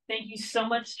say thank you so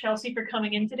much, Chelsea, for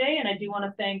coming in today, and I do want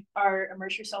to thank our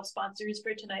Immerse Yourself sponsors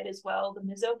for tonight as well, the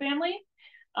Mizzo family.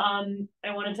 I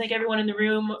want to thank everyone in the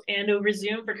room and over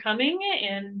Zoom for coming,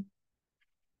 and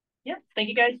yeah, thank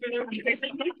you guys for the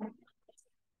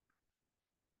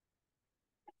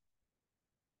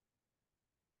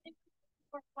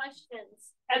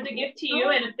questions. As a gift to you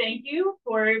and a thank you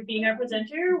for being our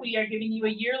presenter, we are giving you a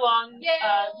year-long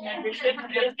membership.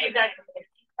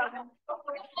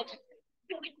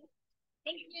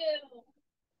 Thank you.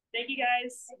 Thank you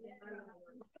guys.